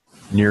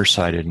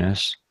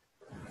nearsightedness,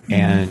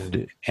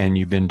 and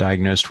you've been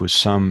diagnosed with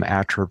some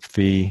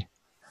atrophy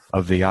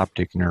of the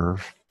optic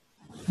nerve.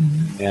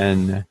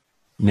 And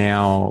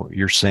now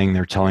you're saying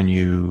they're telling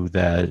you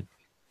that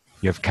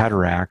you have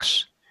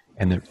cataracts,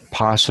 and that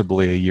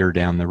possibly a year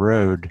down the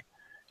road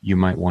you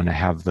might want to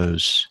have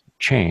those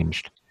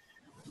changed.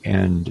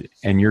 And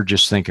you're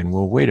just thinking,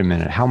 well, wait a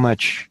minute, how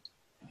much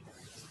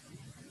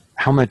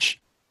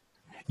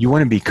you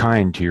want to be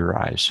kind to your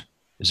eyes,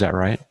 is that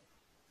right?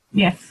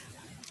 Yes.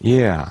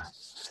 Yeah.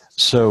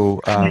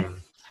 So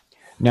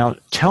now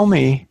tell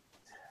me,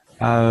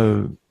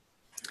 have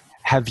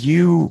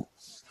you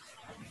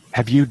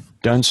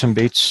done some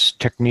Bates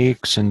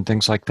techniques and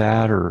things like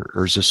that,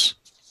 or is this?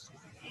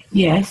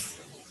 Yes.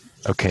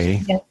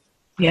 Okay.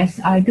 Yes,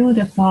 I do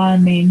the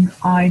palming.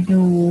 I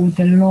do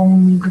the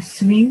long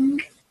swing.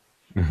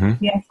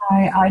 Mm-hmm. Yes,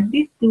 I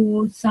did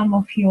do some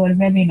of your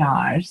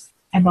webinars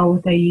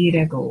about a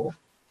year ago.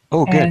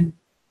 Oh, good. And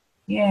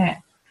yeah,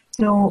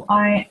 so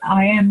I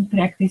am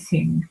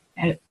practicing.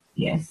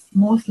 Yes,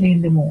 mostly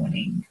in the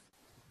morning.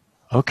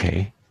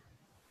 Okay.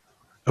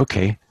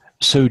 Okay.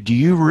 So do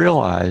you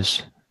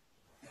realize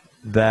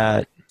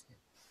that,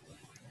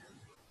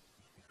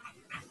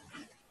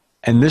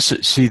 and this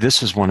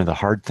is one of the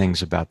hard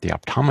things about the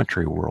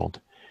optometry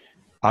world,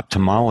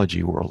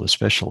 ophthalmology world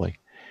especially,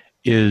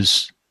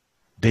 is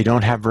they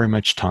don't have very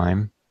much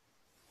time,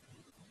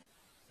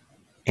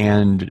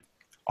 and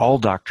all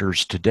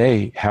doctors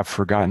today have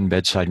forgotten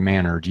bedside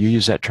manner. Do you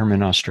use that term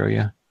in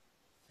Australia?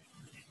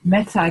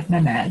 Bedside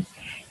manner.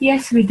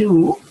 Yes, we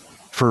do.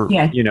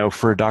 You know,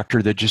 for a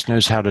doctor that just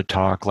knows how to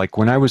talk. Like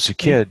when I was a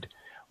kid,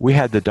 we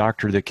had the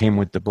doctor that came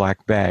with the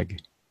black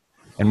bag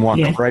and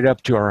walked right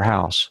up to our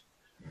house.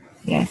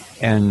 Yes.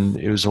 And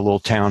it was a little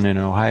town in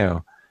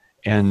Ohio.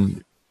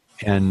 And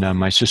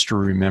my sister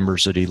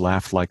remembers that he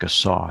laughed like a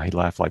saw. He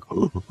laughed like,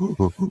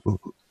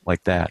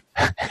 like that.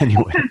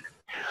 Anyway,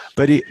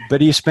 but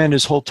he spent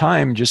his whole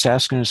time just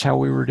asking us how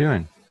we were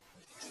doing.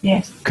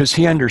 Yes. Because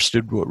he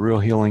understood what real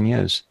healing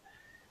is.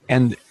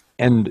 And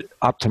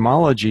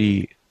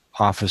ophthalmology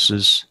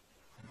offices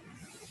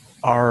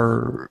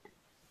they're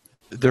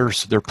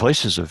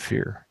places of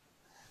fear.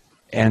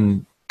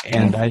 And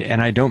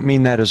I don't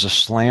mean that as a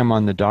slam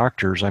on the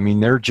doctors. I mean,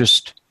 they're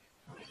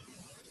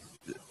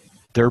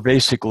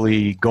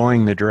basically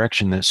going the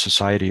direction that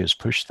society has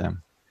pushed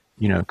them,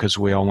 you know, because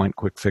we all want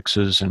quick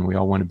fixes and we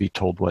all want to be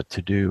told what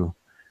to do.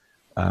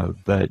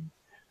 But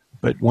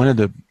one of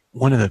the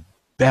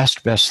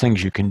best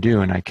things you can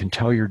do, and I can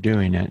tell you're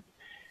doing it,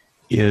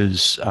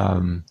 is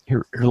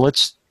here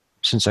let's,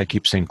 since I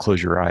keep saying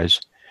close your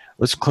eyes,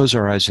 let's close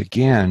our eyes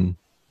again.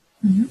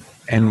 Mm-hmm.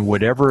 And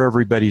whatever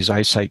everybody's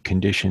eyesight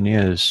condition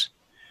is,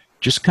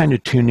 just kind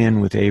of tune in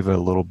with Ava a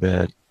little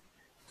bit,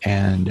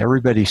 and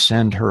everybody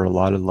send her a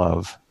lot of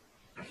love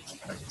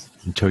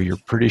until you're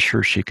pretty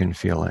sure she can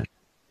feel it.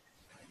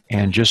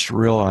 And just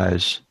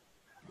realize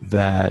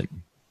that,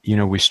 you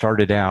know, we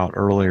started out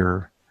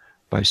earlier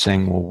by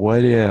saying, well,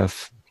 what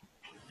if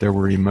there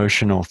were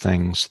emotional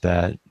things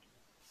that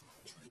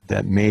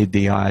made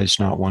the eyes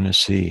not want to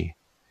see?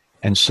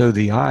 And so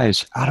the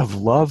eyes, out of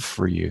love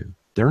for you,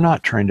 they're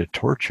not trying to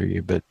torture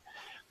you, but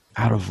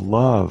out of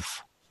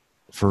love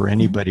for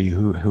anybody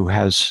who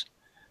has,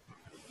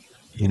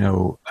 you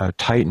know, a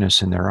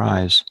tightness in their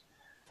eyes,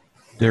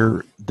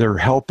 they're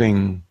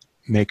helping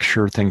make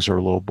sure things are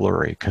a little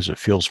blurry because it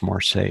feels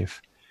more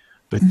safe.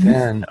 But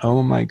then,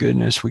 oh my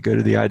goodness, we go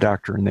to the eye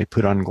doctor and they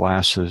put on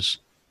glasses.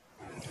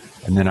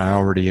 And then I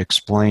already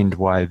explained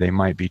why they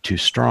might be too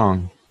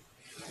strong.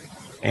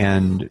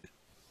 And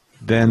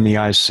then the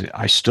eyes,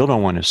 I still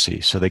don't want to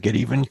see. So they get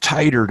even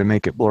tighter to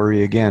make it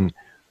blurry again.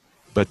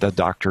 But the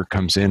doctor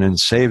comes in and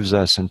saves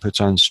us and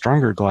puts on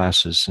stronger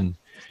glasses. And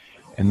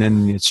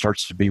then it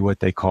starts to be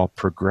what they call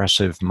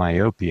progressive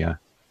myopia.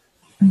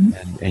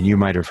 And you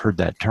might have heard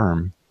that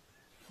term.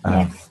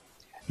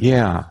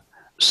 Yeah.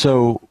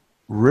 So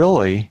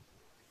really,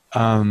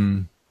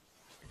 the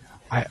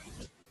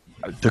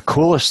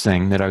coolest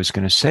thing that I was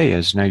going to say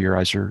is now your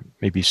eyes are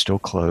maybe still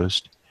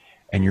closed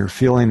and you're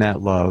feeling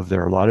that love.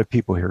 There are a lot of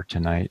people here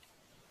tonight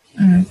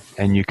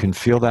and you can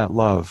feel that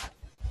love,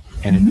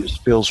 and it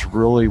just feels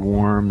really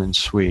warm and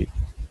sweet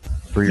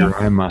for your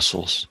eye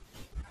muscles.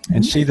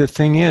 And see, the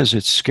thing is,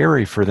 it's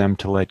scary for them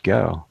to let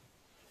go.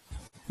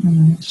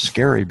 It's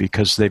scary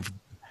because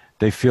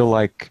they feel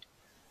like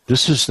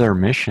this is their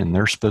mission.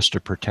 They're supposed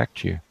to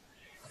protect you.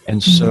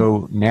 And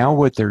so now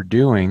what they're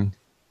doing,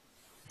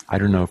 I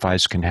don't know if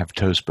eyes can have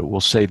toes, but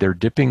we'll say they're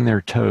dipping their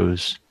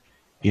toes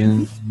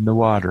in the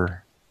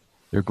water.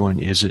 They're going,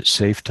 is it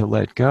safe to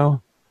let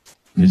go?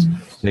 Is it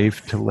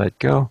safe to let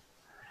go?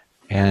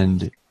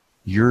 And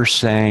you're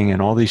saying,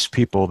 and all these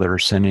people that are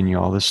sending you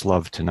all this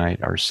love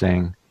tonight are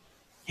saying,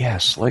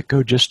 yes, let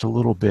go just a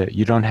little bit.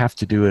 You don't have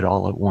to do it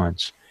all at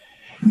once.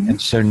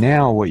 And so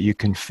now what you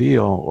can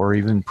feel, or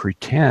even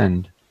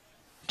pretend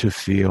to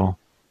feel,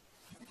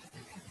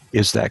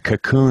 is that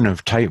cocoon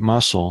of tight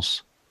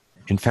muscles.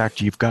 In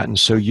fact, you've gotten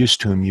so used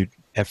to them,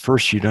 at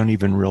first you don't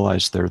even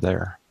realize they're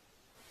there.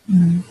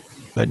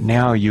 But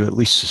now you at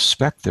least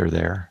suspect they're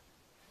there.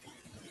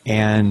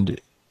 And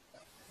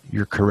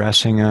you're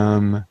caressing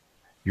them,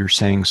 you're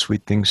saying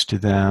sweet things to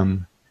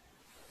them,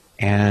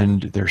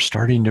 and they're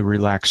starting to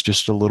relax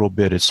just a little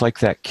bit. It's like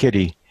that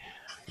kitty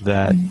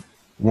that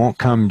won't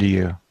come to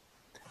you.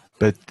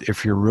 But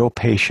if you're real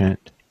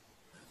patient,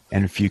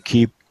 and if you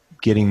keep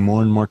getting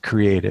more and more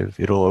creative,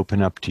 it'll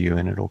open up to you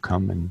and it'll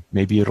come and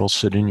maybe it'll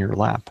sit in your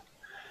lap.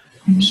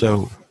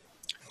 So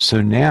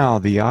now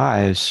the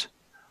eyes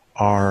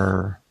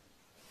are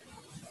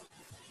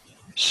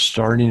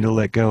starting to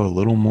let go a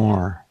little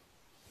more.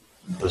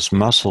 Those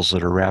muscles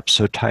that are wrapped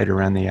so tight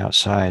around the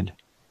outside.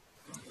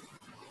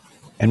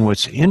 And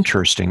what's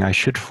interesting, I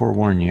should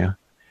forewarn you,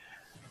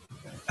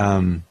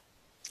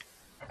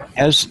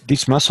 as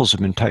these muscles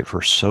have been tight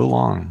for so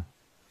long,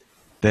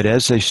 that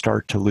as they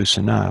start to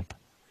loosen up,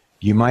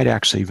 you might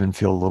actually even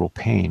feel a little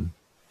pain.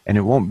 And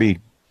it won't be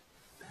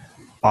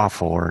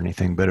awful or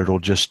anything, but it'll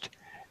just,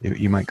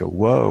 you might go,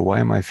 whoa,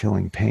 why am I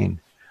feeling pain?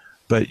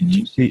 But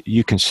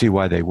you can see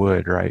why they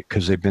would, right?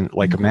 Because they've been,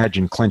 like,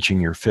 imagine clenching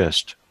your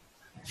fist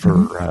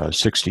for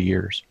 60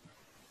 years.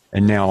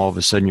 And now all of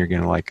a sudden you're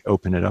going to, like,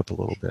 open it up a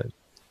little bit.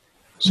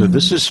 So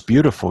this is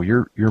beautiful.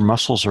 Your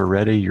muscles are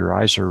ready, your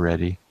eyes are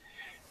ready,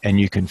 and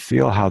you can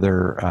feel how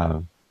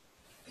they're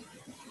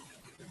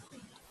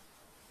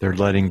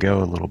letting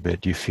go a little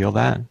bit. Do you feel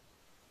that?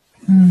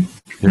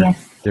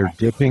 They're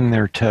dipping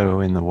their toe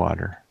in the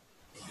water.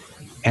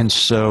 And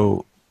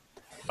so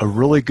a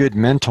really good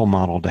mental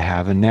model to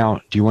have. And now,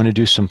 do you want to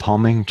do some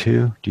palming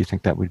too? Do you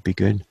think that would be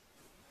good?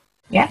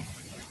 Yeah.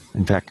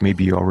 In fact,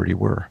 maybe you already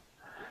were.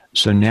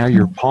 So now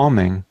you're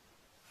palming,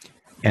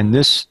 and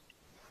this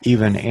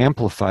even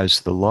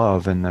amplifies the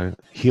love and the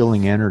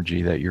healing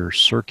energy that you're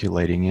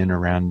circulating in,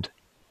 around,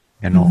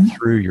 and all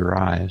through your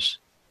eyes.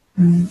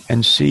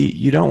 And see,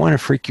 you don't want to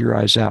freak your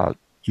eyes out.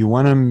 You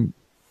want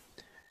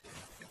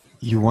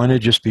to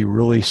just be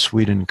really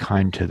sweet and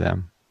kind to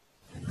them,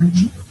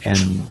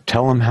 and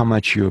tell them how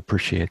much you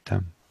appreciate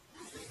them,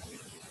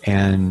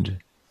 and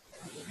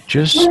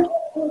just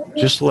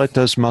let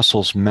those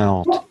muscles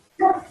melt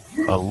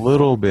a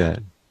little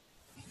bit.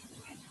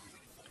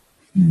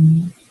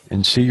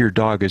 And see, your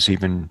dog is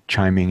even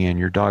chiming in.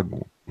 Your dog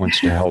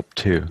wants to help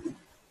too.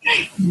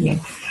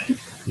 Yes.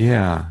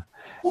 Yeah.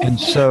 And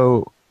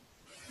so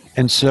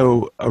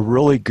a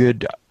really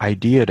good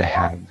idea to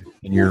have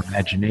in your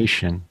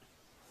imagination,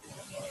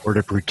 or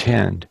to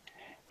pretend,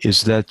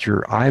 is that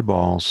your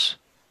eyeballs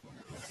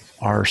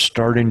are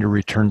starting to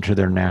return to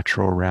their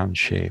natural round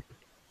shape.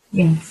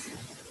 Yes.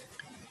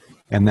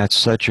 And that's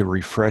such a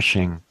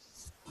refreshing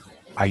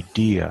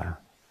idea,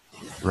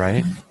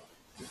 right?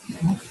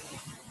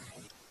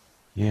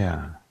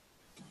 Yeah.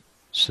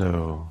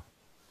 So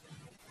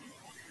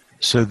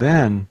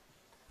then,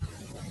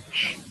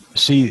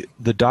 see,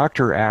 the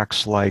doctor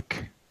acts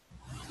like,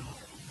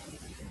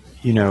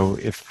 you know,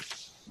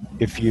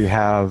 if you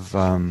have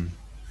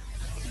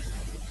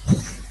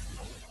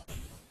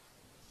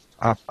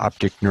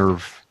optic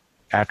nerve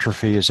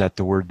atrophy, is that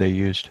the word they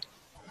used?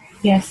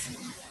 Yes.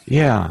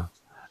 Yeah.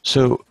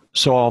 So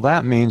all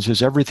that means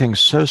is everything's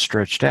so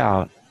stretched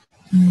out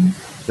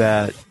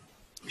that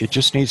it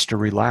just needs to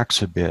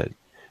relax a bit.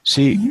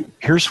 See,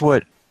 here's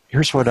what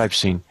I've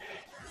seen.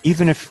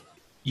 Even if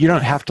you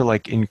don't have to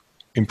like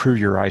improve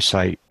your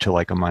eyesight to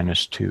like a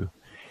 -2,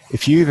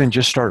 if you even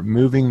just start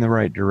moving the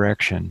right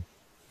direction,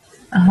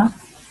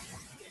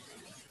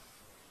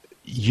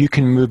 you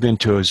can move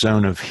into a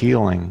zone of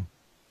healing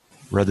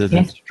rather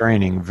than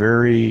straining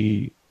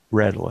very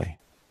readily.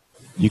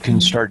 You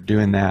can start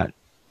doing that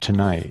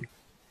tonight.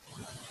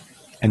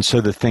 And so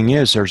the thing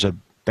is, there's a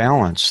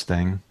balance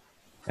thing.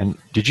 And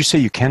did you say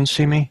you can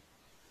see me?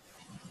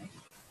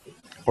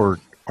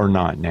 Or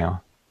not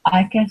now?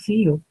 I can see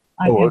you.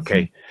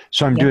 Okay.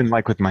 So I'm doing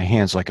like with my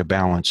hands, like a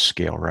balance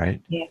scale, right?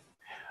 Yeah.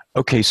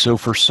 Okay, so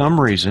for some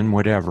reason,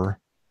 whatever,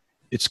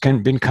 it's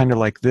been kind of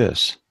like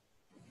this.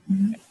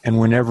 And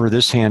whenever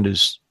this hand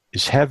is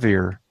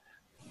heavier,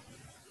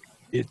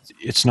 it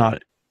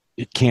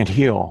can't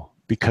heal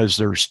because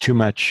there's too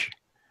much,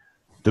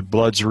 the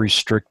blood's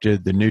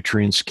restricted, the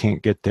nutrients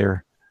can't get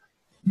there.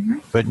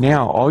 But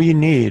now all you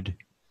need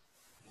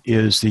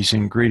is these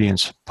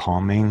ingredients: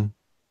 palming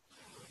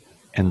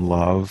and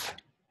love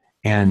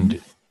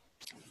and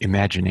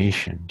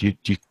imagination.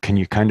 Can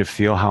you kind of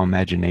feel how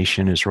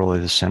imagination is really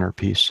the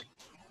centerpiece?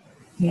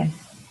 Yes.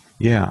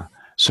 Yeah.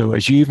 So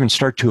as you even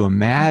start to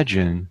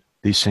imagine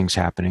these things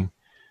happening,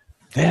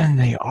 then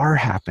they are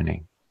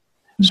happening.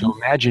 So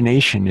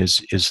imagination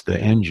is the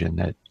engine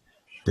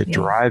that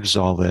drives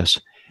all this.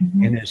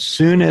 And as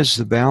soon as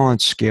the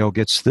balance scale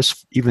gets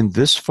even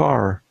this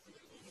far,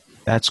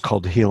 that's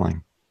called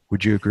healing.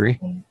 Would you agree?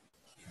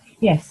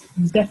 Yes,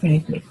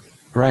 definitely.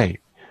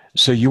 Right.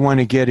 So you want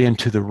to get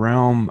into the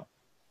realm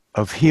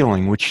of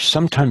healing, which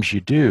sometimes you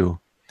do,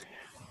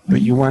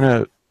 but you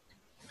want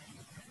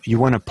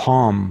to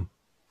palm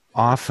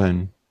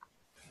often,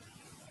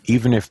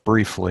 even if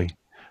briefly,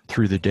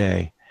 through the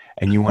day,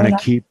 and you want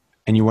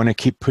to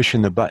keep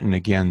pushing the button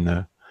again,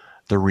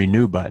 the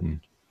renew button,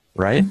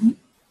 right?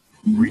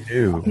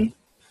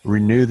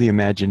 Renew the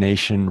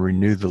imagination,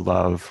 renew the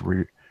love,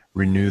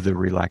 renew the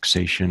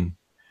relaxation,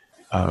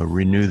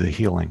 renew the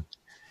healing,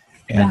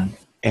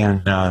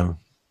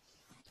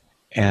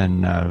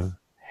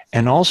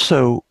 and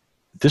also,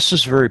 this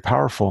is very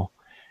powerful,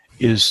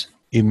 is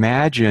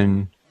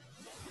imagine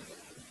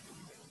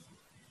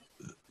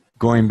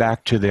going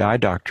back to the eye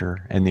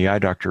doctor and the eye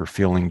doctor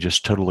feeling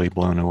just totally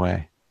blown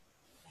away.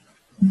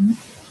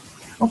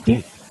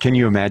 Okay. Can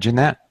you imagine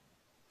that?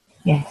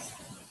 Yes.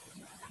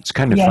 It's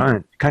kind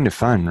of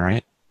fun,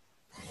 right?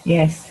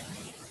 Yes.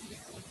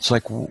 It's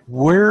like,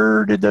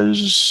 where did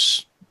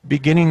those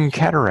beginning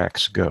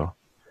cataracts go?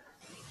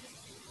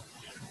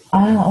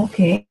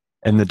 Okay.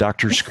 And the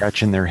doctor's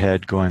scratching their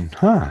head going,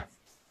 how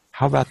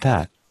about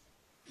that?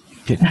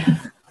 Good.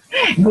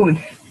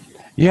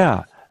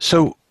 Yeah.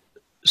 So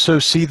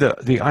see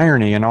the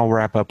irony, and I'll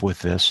wrap up with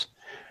this.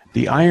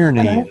 The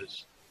irony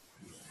is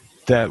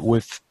that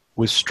with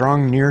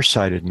strong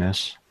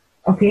nearsightedness,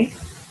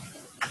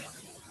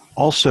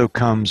 also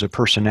comes a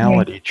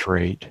personality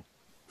trait,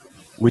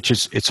 which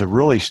it's a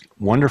really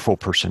wonderful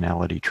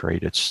personality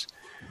trait.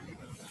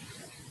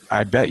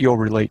 I bet you'll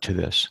relate to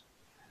this.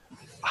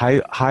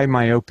 High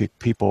myopic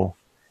people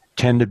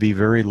tend to be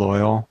very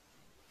loyal.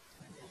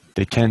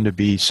 They tend to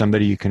be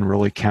somebody you can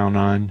really count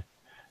on.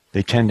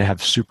 They tend to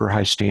have super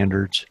high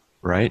standards,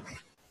 right?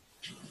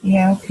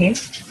 Yeah, okay.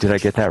 Did I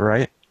get that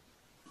right?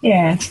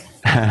 Yeah.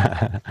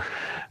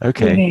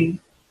 Okay.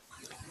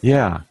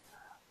 Yeah.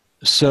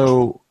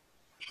 So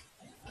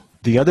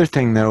the other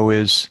thing, though,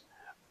 is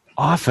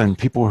often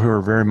people who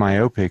are very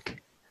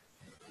myopic,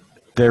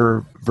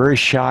 they're very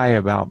shy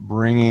about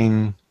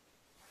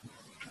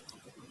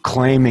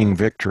claiming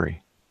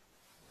victory.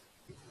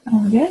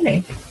 Oh,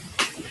 really?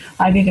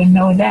 I didn't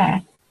know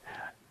that.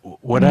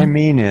 What I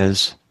mean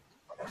is,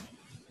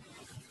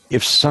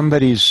 if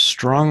somebody's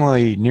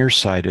strongly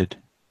nearsighted,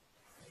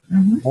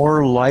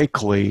 more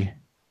likely,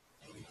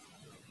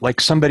 like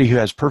somebody who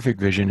has perfect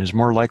vision is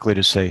more likely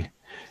to say,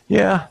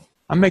 yeah,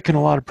 I'm making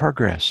a lot of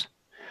progress.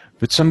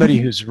 But somebody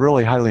who's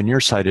really highly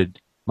nearsighted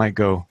might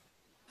go,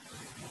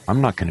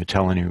 I'm not going to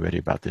tell anybody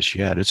about this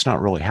yet. It's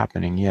not really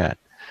happening yet.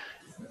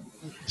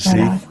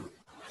 See?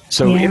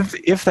 So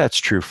if that's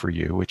true for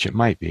you, which it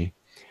might be,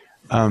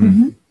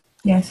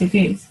 yes, it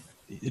is.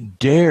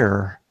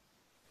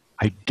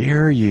 I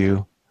dare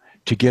you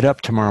to get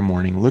up tomorrow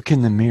morning, look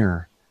in the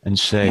mirror and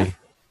say,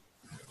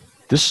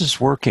 this is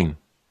working.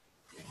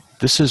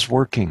 This is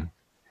working.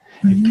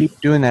 And keep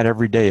doing that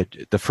every day.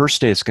 The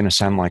first day it's going to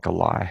sound like a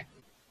lie.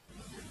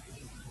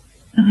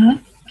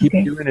 Keep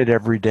doing it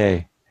every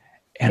day.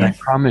 And I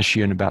promise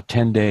you in about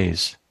 10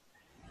 days,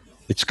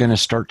 it's going to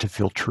start to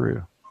feel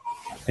true.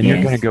 And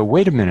you're going to go,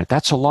 wait a minute,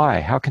 that's a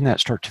lie. How can that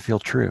start to feel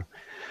true?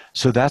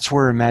 So that's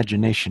where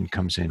imagination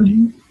comes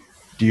in.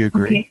 Do you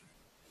agree? Okay.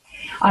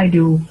 I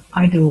do.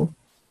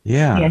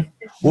 Yeah. Yes,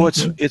 well,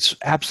 it's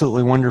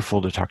absolutely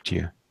wonderful to talk to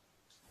you.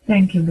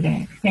 Thank you,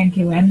 Greg. Thank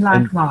you. And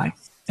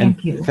likewise.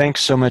 Thank you.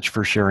 Thanks so much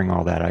for sharing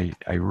all that.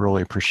 I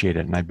really appreciate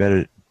it. And I bet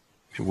it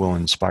will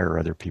inspire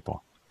other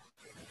people.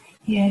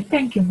 Yeah,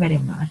 thank you very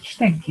much.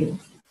 Thank you.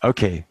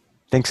 Okay.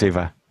 Thanks,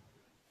 Eva.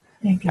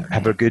 Thank you.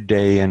 Have a good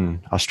day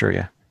in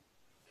Australia.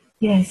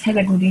 Yes, have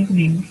a good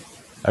evening.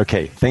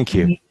 Okay, thank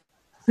you.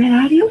 Where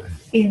are you?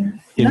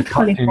 In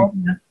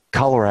California. In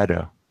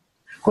Colorado.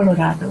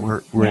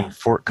 Colorado. We're in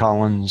Fort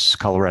Collins,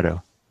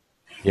 Colorado.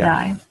 Yeah.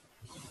 Right.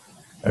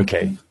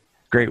 Okay.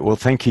 Great. Well,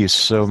 thank you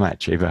so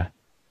much, Eva.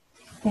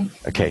 Thank you.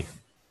 Okay.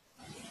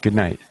 Good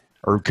night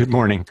or good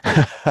morning.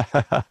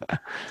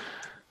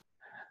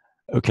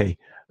 Okay.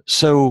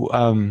 So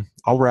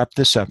I'll wrap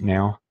this up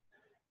now.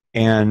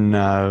 And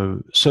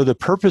so the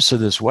purpose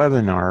of this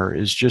webinar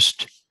is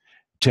just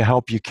to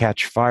help you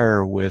catch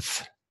fire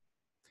with,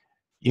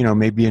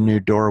 maybe a new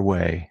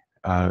doorway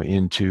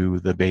into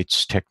the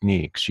Bates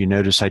techniques. You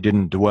notice I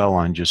didn't dwell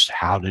on just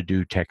how to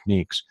do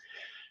techniques,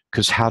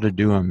 because how to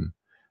do them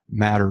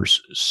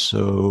matters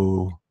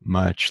so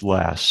much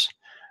less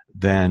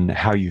than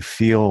how you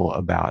feel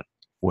about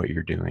what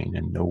you're doing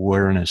and the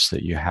awareness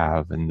that you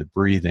have and the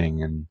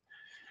breathing and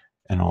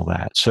all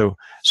that. So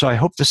I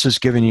hope this has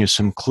given you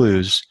some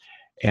clues.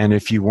 And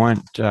if you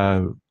want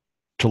to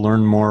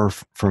learn more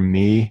from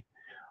me,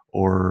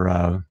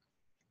 or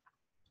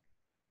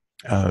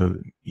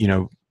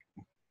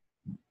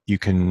you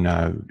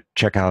can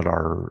check out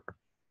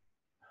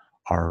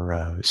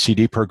our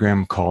CD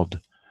program called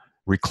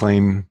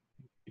Reclaim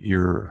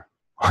Your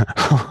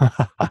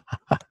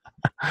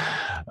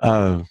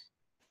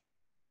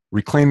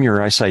Reclaim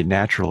Your Eyesight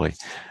Naturally.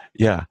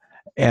 Yeah,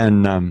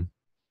 and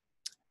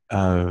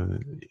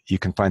you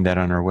can find that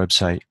on our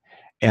website.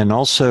 And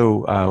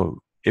also,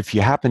 if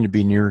you happen to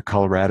be near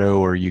Colorado,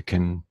 or you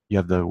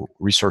have the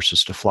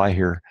resources to fly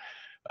here,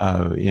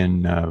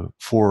 in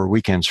 4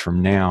 weekends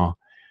from now,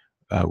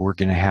 we're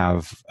going to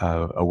have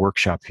a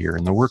workshop here.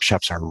 And the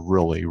workshops are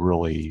really,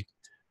 really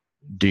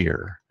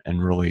dear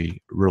and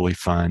really, really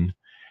fun.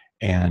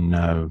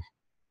 And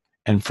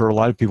for a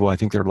lot of people, I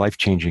think they're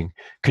life-changing,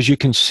 because you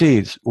can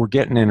see we're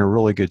getting in a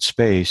really good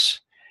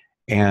space.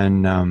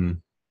 And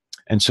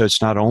so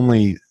it's not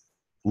only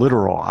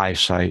literal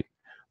eyesight,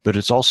 but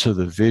it's also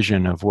the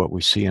vision of what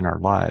we see in our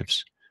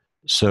lives.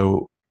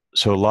 So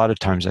a lot of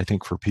times, I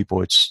think for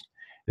people, it's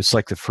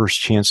like the first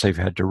chance they've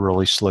had to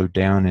really slow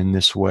down in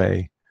this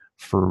way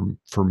for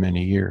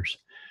many years.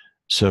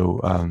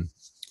 So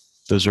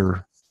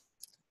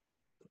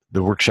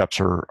the workshops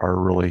are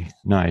really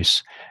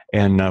nice.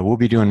 And we'll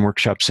be doing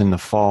workshops in the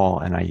fall,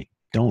 and I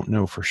don't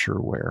know for sure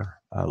where.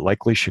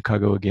 Likely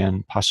Chicago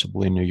again,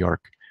 possibly New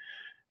York.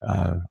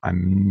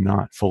 I'm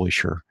not fully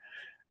sure.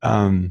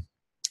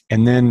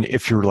 And then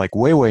if you're like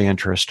way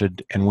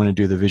interested and want to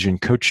do the vision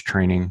coach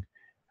training,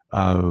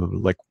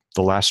 like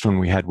the last one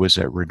we had was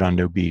at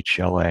Redondo Beach,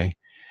 LA,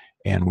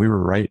 and we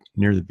were right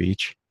near the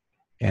beach.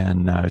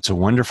 And it's a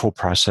wonderful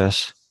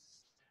process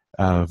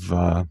of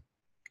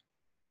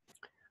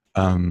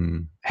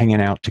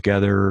hanging out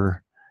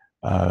together,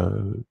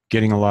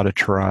 getting a lot of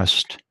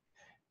trust,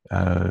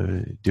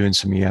 doing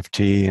some EFT,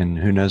 and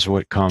who knows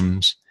what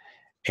comes.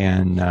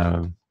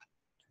 And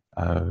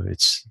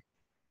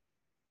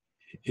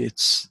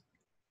it's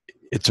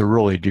a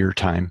really dear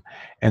time.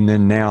 And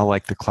then now,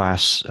 like the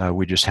class,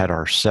 we just had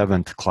our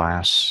 7th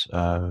class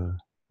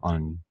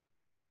on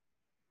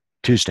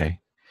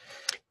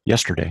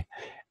yesterday.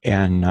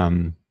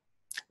 And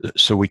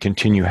so we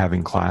continue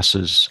having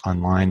classes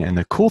online. And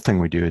the cool thing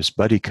we do is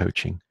buddy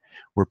coaching,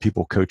 where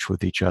people coach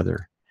with each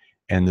other.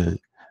 And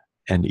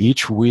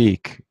each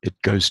week it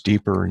goes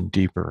deeper and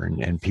deeper,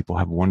 and people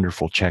have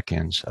wonderful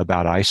check-ins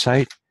about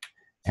eyesight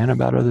and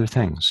about other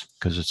things,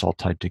 because it's all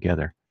tied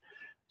together.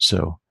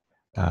 So,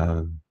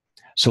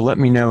 so let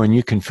me know, and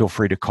you can feel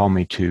free to call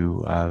me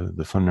to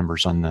the phone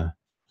numbers on at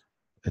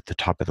the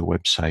top of the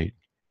website.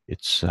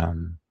 It's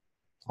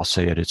I'll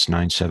say it. It's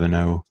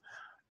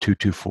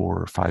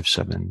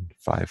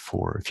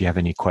 970-224-5754. If you have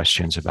any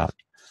questions about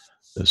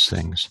those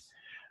things.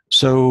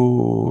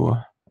 So,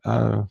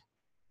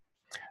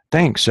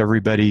 thanks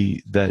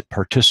everybody that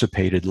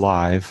participated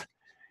live,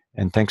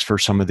 and thanks for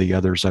some of the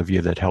others of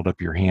you that held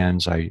up your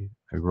hands. I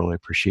really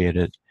appreciate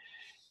it,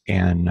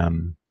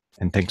 and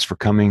thanks for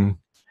coming.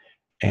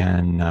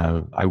 And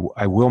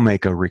I will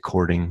make a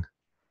recording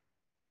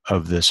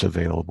of this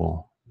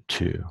available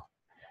too.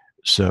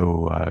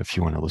 So if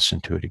you want to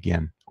listen to it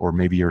again, or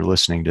maybe you're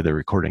listening to the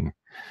recording.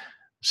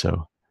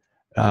 So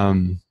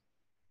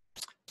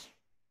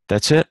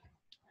that's it.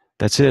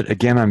 That's it.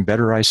 Again, I'm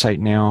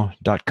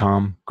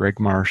bettereyesightnow.com, Greg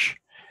Marsh,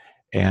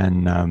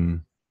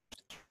 and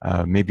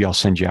maybe I'll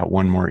send you out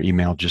one more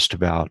email just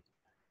about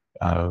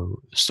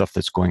stuff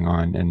that's going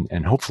on,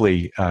 and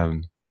hopefully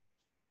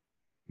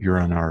you're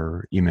on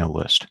our email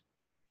list.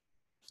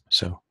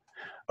 So,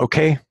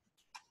 okay.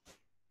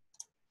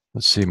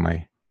 Let's see,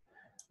 my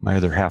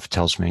other half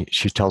tells me,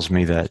 she tells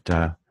me that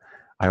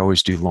I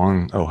always do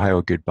long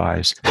Ohio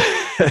goodbyes.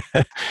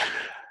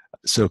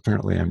 So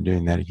apparently I'm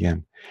doing that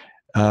again.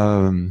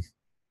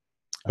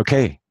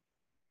 Okay.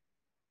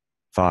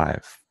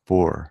 5,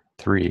 4,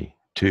 3,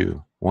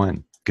 2,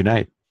 1. Good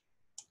night.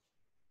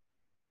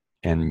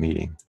 End meeting.